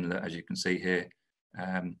massive inlet, as you can see here,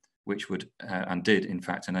 which would and did in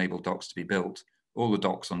fact enable docks to be built. All the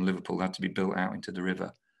docks on Liverpool had to be built out into the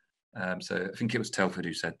river. So I think it was Telford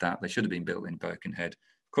who said that they should have been built in Birkenhead.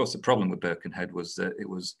 Of course, the problem with Birkenhead was that it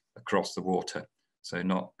was across the water, so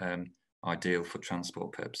not ideal for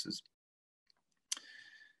transport purposes.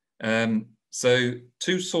 So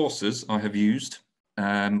 2 sources I have used.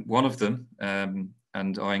 One of them,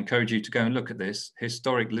 and I encourage you to go and look at this,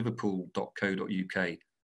 historicliverpool.co.uk,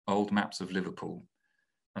 old maps of Liverpool.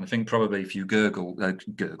 And I think probably if you Google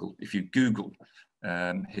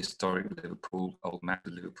historic Liverpool, old map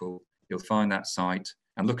of Liverpool, you'll find that site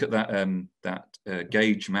and look at that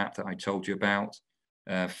gauge map that I told you about.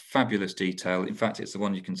 Fabulous detail. In fact, it's the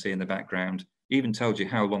one you can see in the background. Even tells you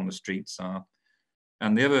how long the streets are.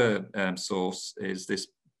 And the other source is this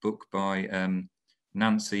book by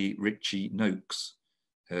Nancy Ritchie Noakes.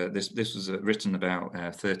 This was written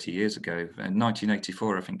about 30 years ago. In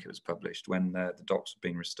 1984, I think it was published, when the docks were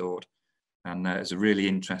being restored. And it's a really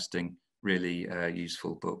interesting, really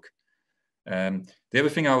useful book. The other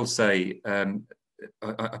thing I will say,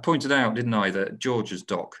 I pointed out, didn't I, that George's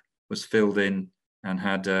dock was filled in and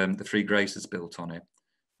had the Three Graces built on it.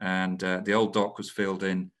 And the old dock was filled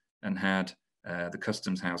in and had the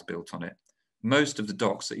Customs House built on it. Most of the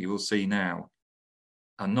docks that you will see now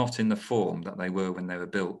are not in the form that they were when they were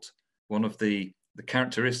built. One of the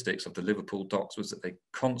characteristics of the Liverpool docks was that they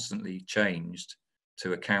constantly changed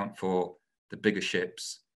to account for the bigger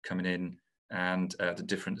ships coming in and the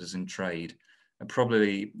differences in trade. And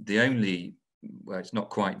probably the only, well, it's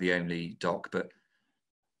not quite the only dock, but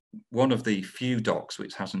one of the few docks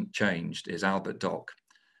which hasn't changed is Albert Dock.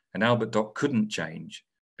 And Albert Dock couldn't change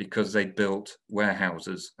because they built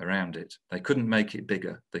warehouses around it. They couldn't make it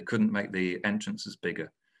bigger. They couldn't make the entrances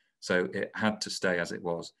bigger. So it had to stay as it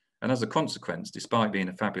was. And as a consequence, despite being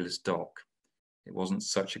a fabulous dock, it wasn't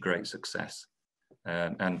such a great success.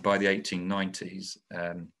 And by the 1890s,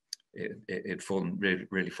 it fallen,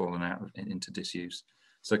 really fallen out into disuse.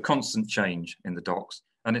 So constant change in the docks.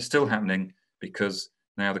 And it's still happening because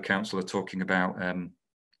now the council are talking about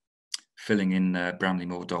filling in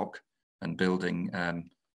Bramley-Moore Dock and building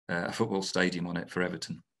a football stadium on it for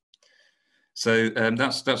Everton. So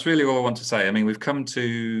that's really all I want to say. I mean, we've come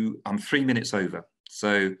to, I'm 3 minutes over.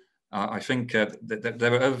 So I think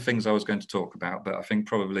there were other things I was going to talk about, but I think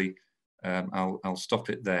probably I'll stop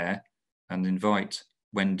it there and invite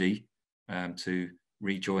Wendy to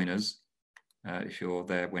rejoin us, if you're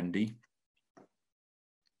there, Wendy.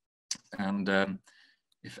 And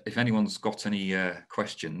if anyone's got any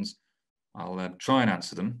questions, I'll try and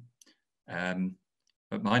answer them.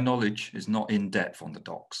 But my knowledge is not in depth on the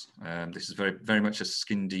docks. This is very much a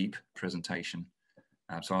skin deep presentation.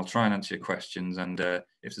 So I'll try and answer your questions. And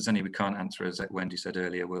if there's any we can't answer, as Wendy said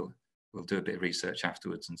earlier, we'll do a bit of research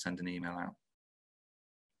afterwards and send an email out.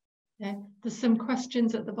 Yeah, there's some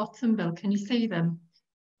questions at the bottom, Bill. Can you see them?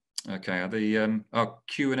 Okay, are the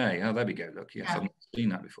Q&A? Oh, there we go. Look, yes, yeah. I've not seen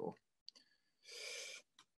that before.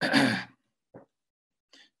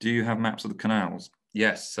 Do you have maps of the canals?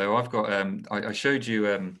 Yes, so I've got, I showed you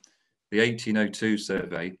the 1802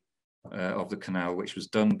 survey of the canal, which was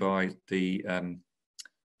done by the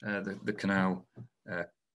canal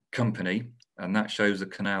company, and that shows the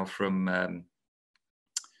canal from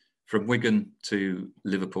Wigan to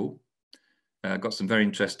Liverpool. Got some very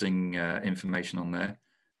interesting information on there.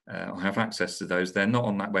 I have access to those. They're not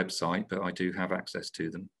on that website, but I do have access to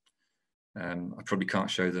them. I probably can't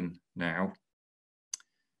show them now.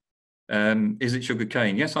 Is it sugar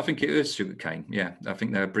cane? Yes, I think it is sugar cane. Yeah, I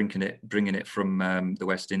think they're bringing it from the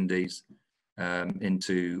West Indies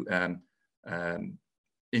into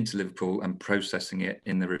Liverpool and processing it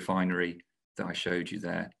in the refinery that I showed you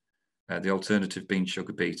there. The alternative being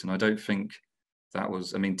sugar beet, and I don't think that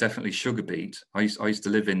was. I mean, definitely sugar beet. I used to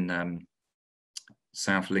live in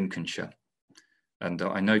South Lincolnshire, and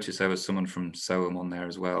I noticed there was someone from Soham on there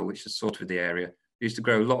as well, which is sort of the area. They used to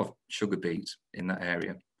grow a lot of sugar beet in that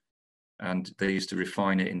area. And they used to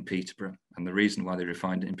refine it in Peterborough. And the reason why they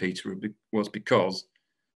refined it in Peterborough was because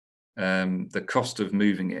the cost of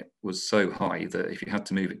moving it was so high that if you had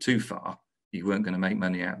to move it too far, you weren't going to make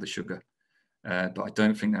money out of the sugar. But I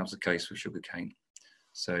don't think that was the case with sugar cane.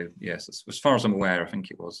 So yes, as far as I'm aware, I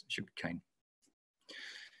think it was sugar cane.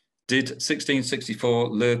 Did 1664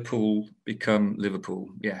 Liverpool become Liverpool?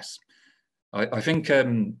 Yes. I think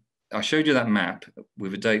I showed you that map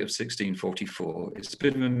with a date of 1644. It's a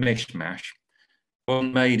bit of a mishmash. It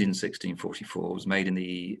wasn't made in 1644. It was made in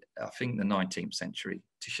I think the 19th century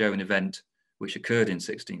to show an event which occurred in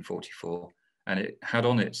 1644, and it had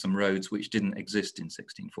on it some roads which didn't exist in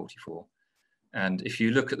 1644. And if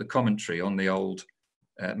you look at the commentary on the old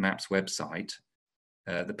maps website,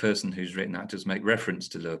 the person who's written that does make reference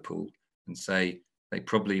to Liverpool and say they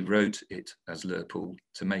probably wrote it as Liverpool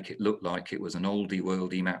to make it look like it was an oldie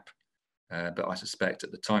worldy map. But I suspect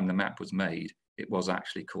at the time the map was made, it was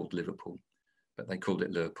actually called Liverpool, but they called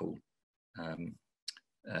it Liverpool,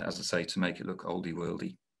 as I say, to make it look oldie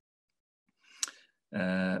worldy.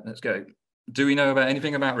 Let's go. Do we know about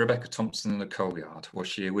anything about Rebecca Thompson and the coal yard? Was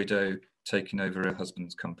she a widow taking over her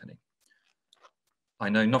husband's company? I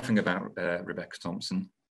know nothing about Rebecca Thompson,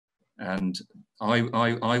 and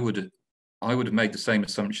I would have made the same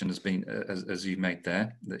assumption as you made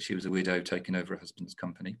there, that she was a widow taking over her husband's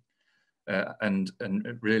company. And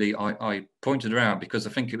really, I pointed her out because I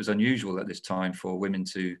think it was unusual at this time for women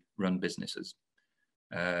to run businesses.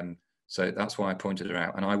 So that's why I pointed her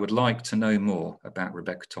out. And I would like to know more about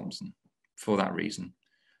Rebecca Thompson for that reason,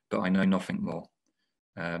 but I know nothing more.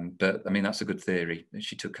 But I mean, that's a good theory that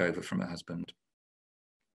she took over from her husband.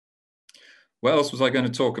 What else was I going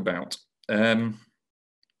to talk about? One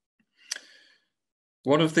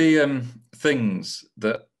of the things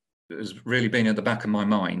that has really been at the back of my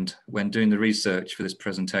mind when doing the research for this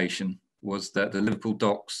presentation was that the Liverpool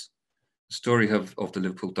docks, the story of the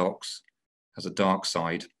Liverpool docks has a dark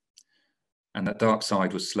side, and that dark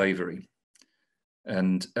side was slavery.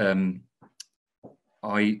 And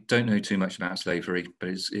I don't know too much about slavery, but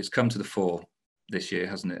it's come to the fore this year,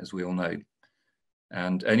 hasn't it, as we all know.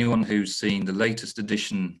 And anyone who's seen the latest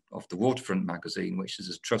edition of the Waterfront magazine, which is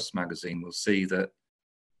a trust magazine, will see that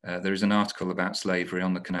there is an article about slavery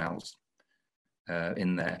on the canals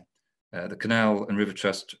in there. The Canal and River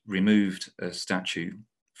Trust removed a statue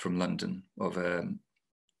from London of,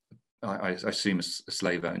 I assume, a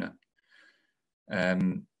slave owner.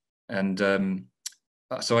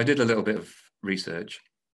 So I did a little bit of research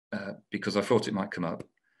because I thought it might come up.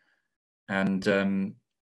 And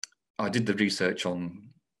I did the research on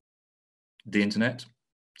the internet.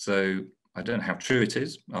 So I don't know how true it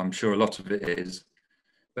is. I'm sure a lot of it is.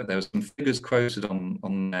 But there were some figures quoted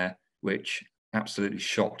on there which absolutely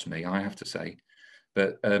shocked me, I have to say.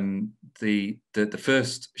 But the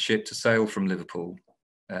first ship to sail from Liverpool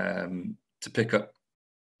to pick up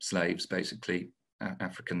slaves, basically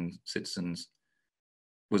African citizens,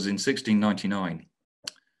 was in 1699.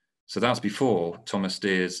 So that's before Thomas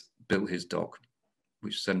Steers built his dock,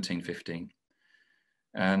 which was 1715.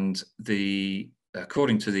 And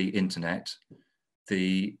according to the internet,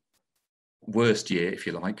 the worst year, if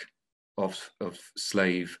you like, of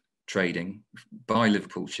slave trading by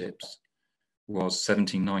Liverpool ships was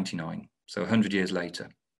 1799, so 100 years later.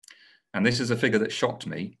 And this is a figure that shocked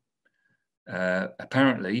me.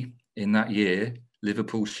 Apparently, in that year,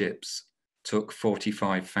 Liverpool ships took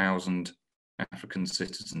 45,000 African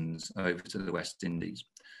citizens over to the West Indies.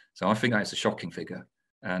 So I think that's a shocking figure.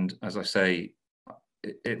 And as I say,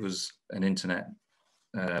 it was an internet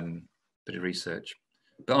bit of research.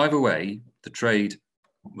 But either way, the trade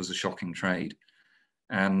was a shocking trade.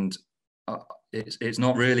 And it's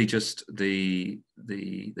not really just the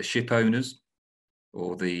ship owners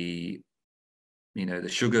or the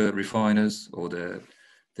sugar refiners or the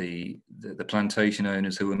plantation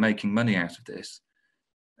owners who were making money out of this.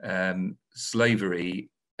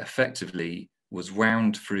 Slavery effectively was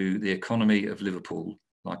wound through the economy of Liverpool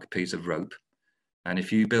like a piece of rope. And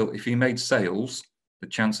if you made sails, the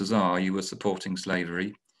chances are you were supporting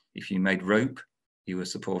slavery. If you made rope, you were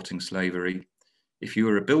supporting slavery. If you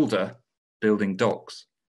were a builder building docks,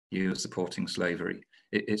 you were supporting slavery.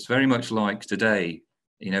 It's very much like today.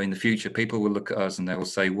 In the future, people will look at us and they will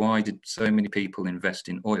say, why did so many people invest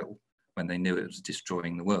in oil when they knew it was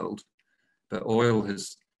destroying the world? But oil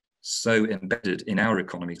has so embedded in our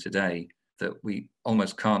economy today that we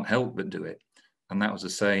almost can't help but do it. And that was the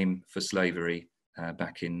same for slavery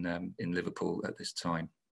back in Liverpool at this time.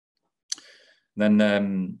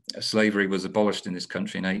 Then slavery was abolished in this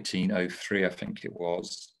country in 1803, I think it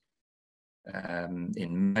was,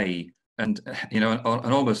 in May. And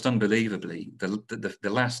and almost unbelievably, the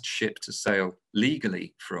last ship to sail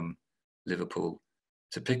legally from Liverpool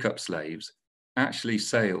to pick up slaves actually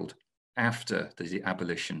sailed after the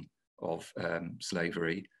abolition of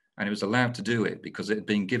slavery, and it was allowed to do it because it had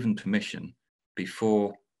been given permission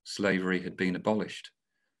before slavery had been abolished.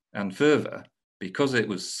 And further, because it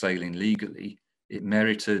was sailing legally, it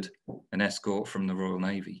merited an escort from the Royal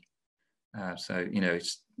Navy. So, you know,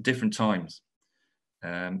 it's different times.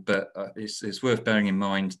 But it's worth bearing in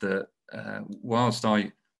mind that whilst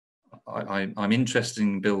I'm interested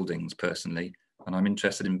in buildings personally, and I'm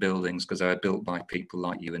interested in buildings because they're built by people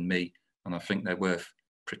like you and me, and I think they're worth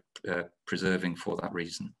preserving for that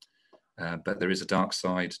reason. But there is a dark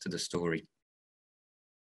side to the story.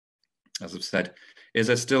 As I've said, is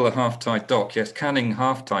there still a half-tide dock? Yes, Canning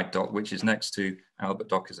half-tide dock, which is next to Albert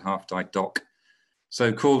Dock, is a half-tide dock.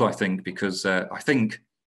 So called, I think, because I think,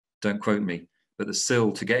 don't quote me, but the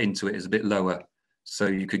sill to get into it is a bit lower. So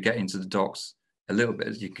you could get into the docks a little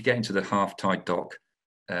bit, you could get into the half-tide dock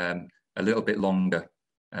a little bit longer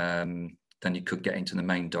than you could get into the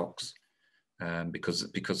main docks because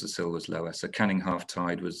the sill was lower. So Canning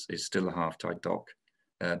half-tide is still a half-tide dock.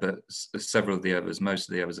 But several of the others, most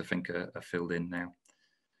of the others, I think, are filled in now.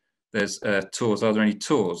 There's tours. Are there any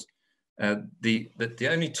tours? The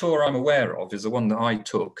only tour I'm aware of is the one that I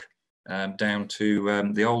took down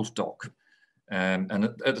to the old dock. And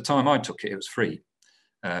at the time I took it, it was free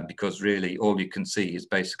because really all you can see is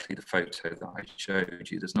basically the photo that I showed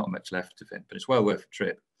you. There's not much left of it, but it's well worth a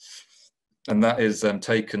trip. And that is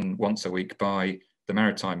taken once a week by the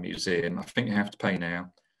Maritime Museum. I think you have to pay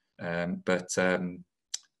now, but I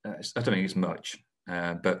don't think it's much,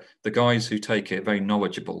 but the guys who take it are very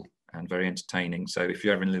knowledgeable and very entertaining. So if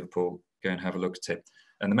you're ever in Liverpool, go and have a look at it.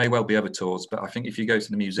 And there may well be other tours, but I think if you go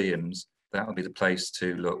to the museums, that will be the place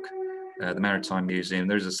to look. The Maritime Museum,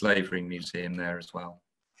 there is a slavery museum there as well.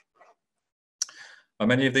 Are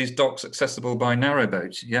many of these docks accessible by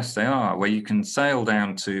narrowboat? Yes, they are, where you can sail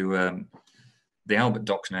down to the Albert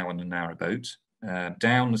Dock now on a narrowboat,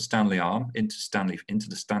 down the Stanley Arm into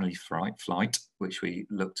the Stanley flight, which we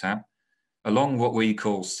looked at, along what we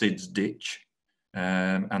call Sid's Ditch,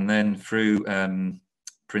 and then through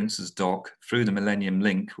Prince's Dock, through the Millennium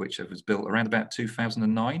Link, which was built around about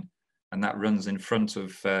 2009, and that runs in front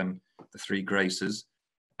of the Three Graces,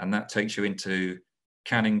 and that takes you into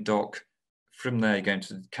Canning Dock. From there, you go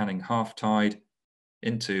into Canning Half-Tide,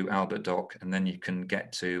 into Albert Dock, and then you can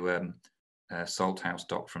get to Salthouse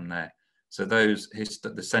Dock from there. So those,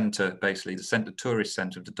 the centre, basically the tourist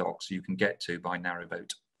centre of the docks, you can get to by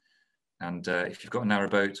narrowboat. And if you've got a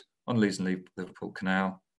narrowboat on Leeds Liverpool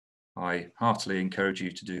Canal, I heartily encourage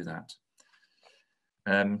you to do that.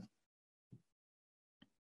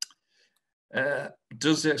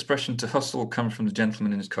 Does the expression "to hustle" come from the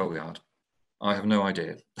gentleman in his coal yard? I have no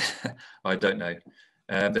idea. I don't know.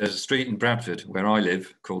 There's a street in Bradford where I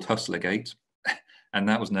live called Hustlergate, and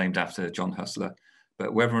that was named after John Hustler.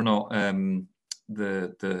 But whether or not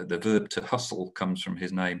the verb "to hustle" comes from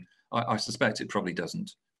his name, I suspect it probably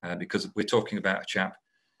doesn't, because we're talking about a chap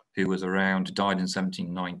who was around, died in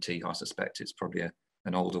 1790. I suspect it's probably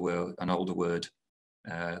an older word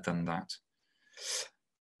than that.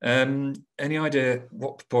 Any idea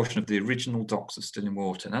what proportion of the original docks are still in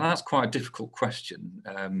water? Now that's quite a difficult question,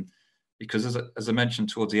 because as I mentioned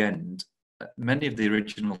towards the end, many of the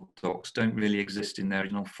original docks don't really exist in their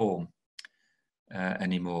original form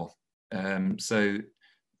anymore. So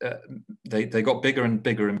they got bigger and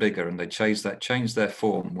bigger and bigger, and they changed their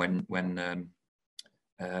form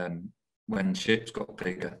when ships got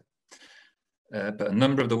bigger. But a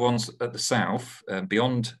number of the ones at the south,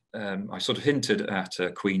 beyond, I sort of hinted at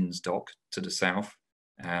Queen's Dock to the south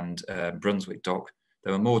and Brunswick Dock.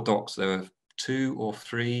 There were more docks. There were 2 or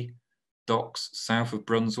 3 docks south of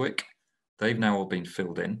Brunswick. They've now all been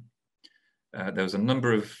filled in. There was a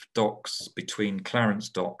number of docks between Clarence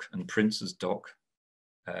Dock and Prince's Dock,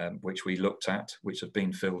 which we looked at, which have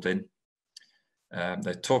been filled in.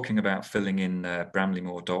 They're talking about filling in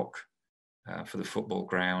Bramley-Moore Dock for the football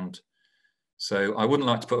ground. So I wouldn't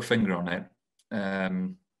like to put a finger on it.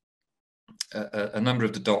 A number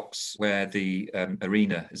of the docks where the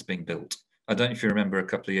arena is being built. I don't know if you remember a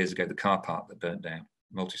couple of years ago, the car park that burnt down,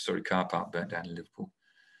 multi-storey car park burnt down in Liverpool.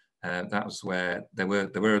 That was where there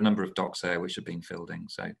were a number of docks there which have been filled in.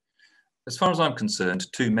 So as far as I'm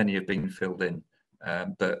concerned, too many have been filled in,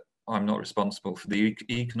 but I'm not responsible for the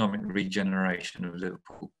economic regeneration of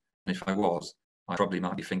Liverpool. And if I was, I probably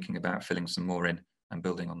might be thinking about filling some more in and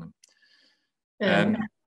building on them.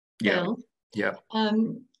 Bill,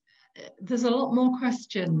 there's a lot more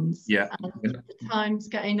questions. Yeah. And the time's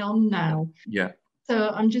getting on now. Yeah. So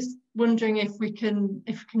I'm just wondering if we can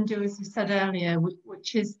do as you said earlier,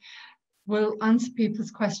 which is we'll answer people's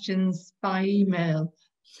questions by email.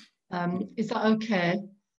 Is that okay?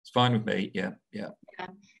 It's fine with me. Yeah. Yeah. Yeah.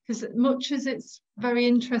 Because much as it's very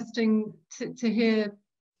interesting to hear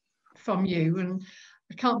from you, and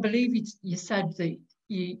I can't believe you said that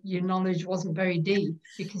your knowledge wasn't very deep,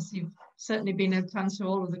 because you've certainly been able to answer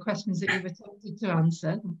all of the questions that you've attempted to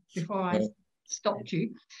answer before I stopped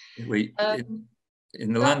you.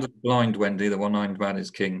 In the land of the blind, Wendy, the one-eyed man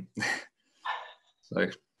is king. So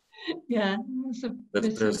yeah,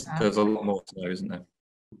 there's a lot more to know, isn't there?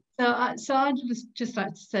 So I'd just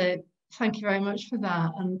like to say thank you very much for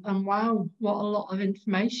that, and wow, what a lot of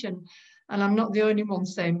information. And I'm not the only one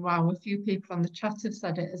saying wow, a few people on the chat have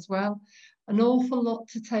said it as well. An awful lot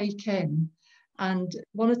to take in. And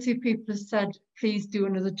one or two people have said, please do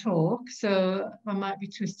another talk. So I might be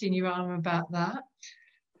twisting your arm about that.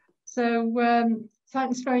 So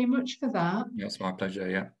thanks very much for that. Yeah, it's my pleasure,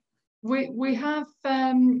 yeah. We have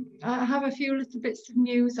I have a few little bits of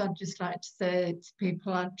news I'd just like to say to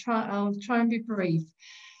people. I'll try and be brief.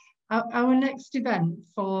 Our next event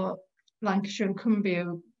for Lancashire and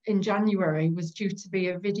Cumbria in January was due to be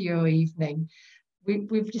a video evening.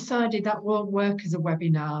 We've decided that won't work as a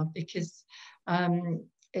webinar because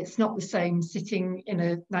it's not the same sitting in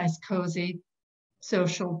a nice cozy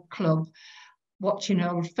social club watching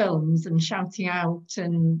old films and shouting out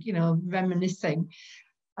and, you know, reminiscing.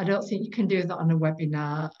 I don't think you can do that on a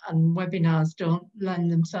webinar, and webinars don't lend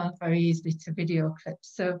themselves very easily to video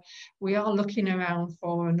clips. So we are looking around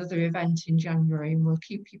for another event in January, and we'll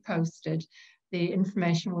keep you posted. The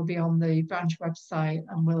information will be on the branch website,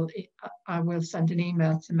 and I will send an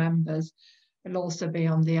email to members. It'll also be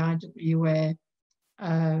on the IWA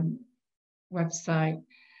website.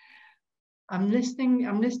 I'm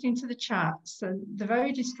listening to the chats, and they're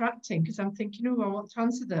very distracting because I'm thinking, oh, I want to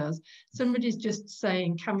answer those. Somebody's just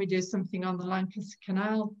saying, can we do something on the Lancaster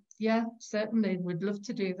Canal? Yeah, certainly, we'd love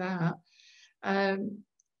to do that.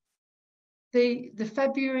 The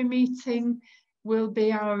February meeting will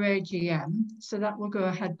be our AGM, so that will go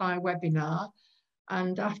ahead by webinar.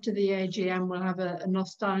 And after the AGM, we'll have a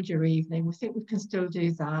nostalgia evening. We think we can still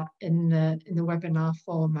do that in the webinar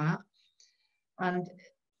format. And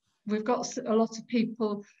we've got a lot of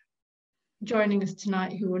people joining us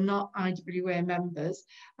tonight who are not IWA members,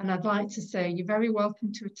 and I'd like to say you're very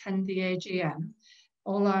welcome to attend the AGM.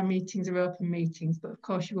 All our meetings are open meetings, but of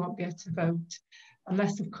course you won't be able to vote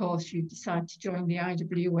unless, of course, you decide to join the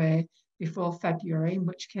IWA before February, in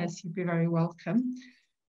which case you'd be very welcome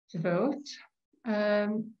to vote.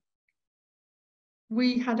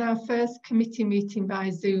 We had our first committee meeting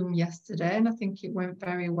by Zoom yesterday, and I think it went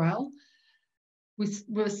very well.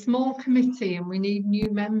 We're a small committee and we need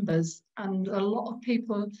new members, and a lot of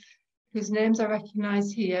people whose names I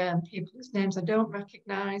recognise here and people whose names I don't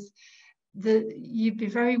recognise, you'd be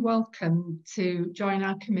very welcome to join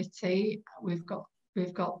our committee. We've got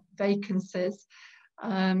vacancies.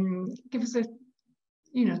 Give us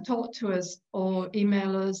talk to us or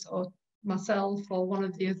email us or myself or one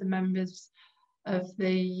of the other members of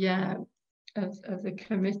the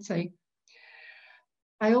committee.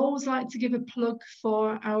 I always like to give a plug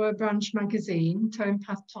for our branch magazine, Towing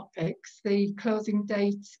Path Topics. The closing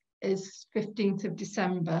date is 15th of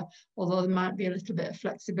December, although there might be a little bit of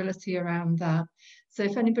flexibility around that. So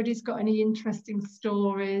if anybody's got any interesting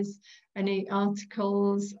stories, any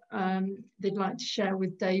articles they'd like to share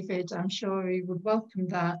with David, I'm sure he would welcome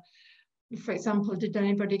that. For example, did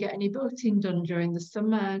anybody get any boating done during the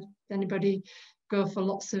summer? Did anybody go for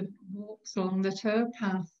lots of walks along the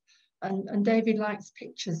towpath? And David likes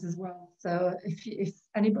pictures as well. So if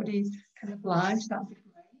anybody's kind of obliged, that'd be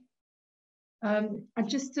great. And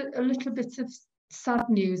just a little bit of sad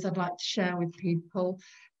news I'd like to share with people.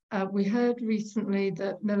 We heard recently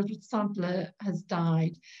that Mildred Sadler has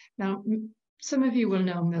died. Now, some of you will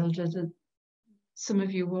know Mildred, some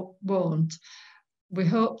of you won't. We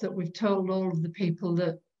hope that we've told all of the people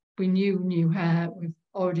that we knew her. We've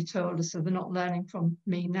already told us, so they're not learning from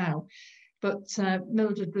me now. But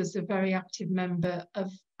Mildred was a very active member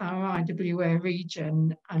of our IWA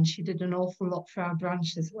region, and she did an awful lot for our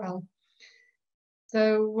branch as well.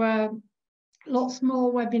 So lots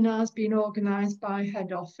more webinars being organised by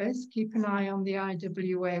head office. Keep an eye on the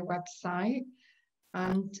IWA website,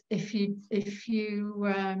 and if you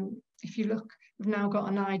look, we've now got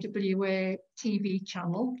an IWA TV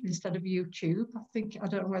channel instead of YouTube. I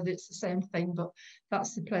don't know whether it's the same thing, but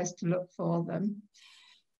that's the place to look for them.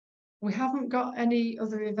 We haven't got any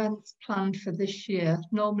other events planned for this year.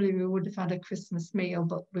 Normally we would have had a Christmas meal,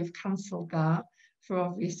 but we've cancelled that for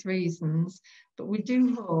obvious reasons. But we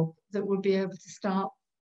do hope that we'll be able to start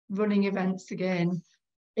running events again,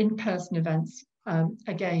 in-person events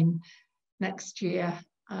again next year,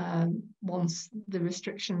 once the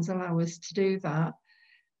restrictions allow us to do that.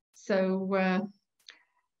 So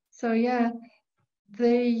yeah,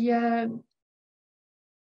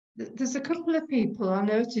 there's a couple of people I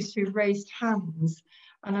noticed who raised hands.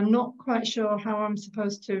 And I'm not quite sure how I'm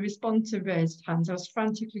supposed to respond to raised hands. I was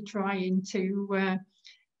frantically trying to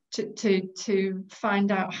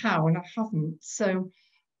find out how, and I haven't. So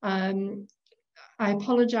I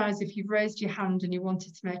apologise if you've raised your hand and you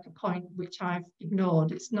wanted to make a point, which I've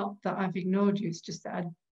ignored. It's not that I've ignored you, it's just that I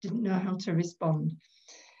didn't know how to respond.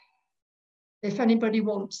 If anybody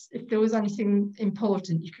wants, if there was anything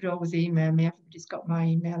important, you could always email me. Everybody's got my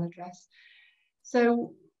email address.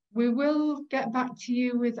 So we will get back to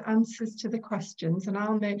you with answers to the questions, and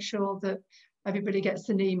I'll make sure that everybody gets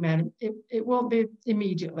an email. It won't be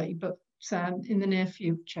immediately, but in the near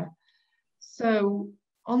future. So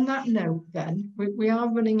on that note then, we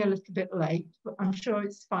are running a little bit late, but I'm sure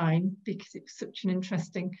it's fine because it's such an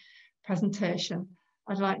interesting presentation.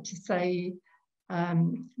 I'd like to say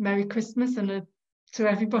Merry Christmas and to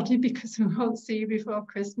everybody, because we won't see you before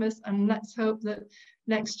Christmas, and let's hope that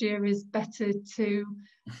next year is better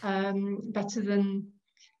than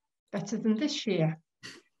this year.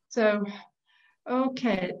 So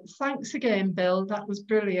okay, thanks again, Bill. That was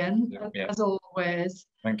brilliant, as always.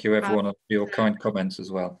 Thank you, everyone, for your kind comments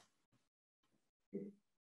as well.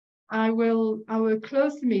 I will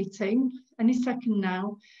close the meeting any second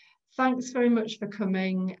now. Thanks very much for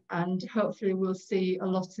coming, and hopefully we'll see a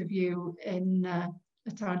lot of you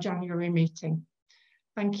at our January meeting.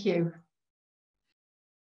 Thank you.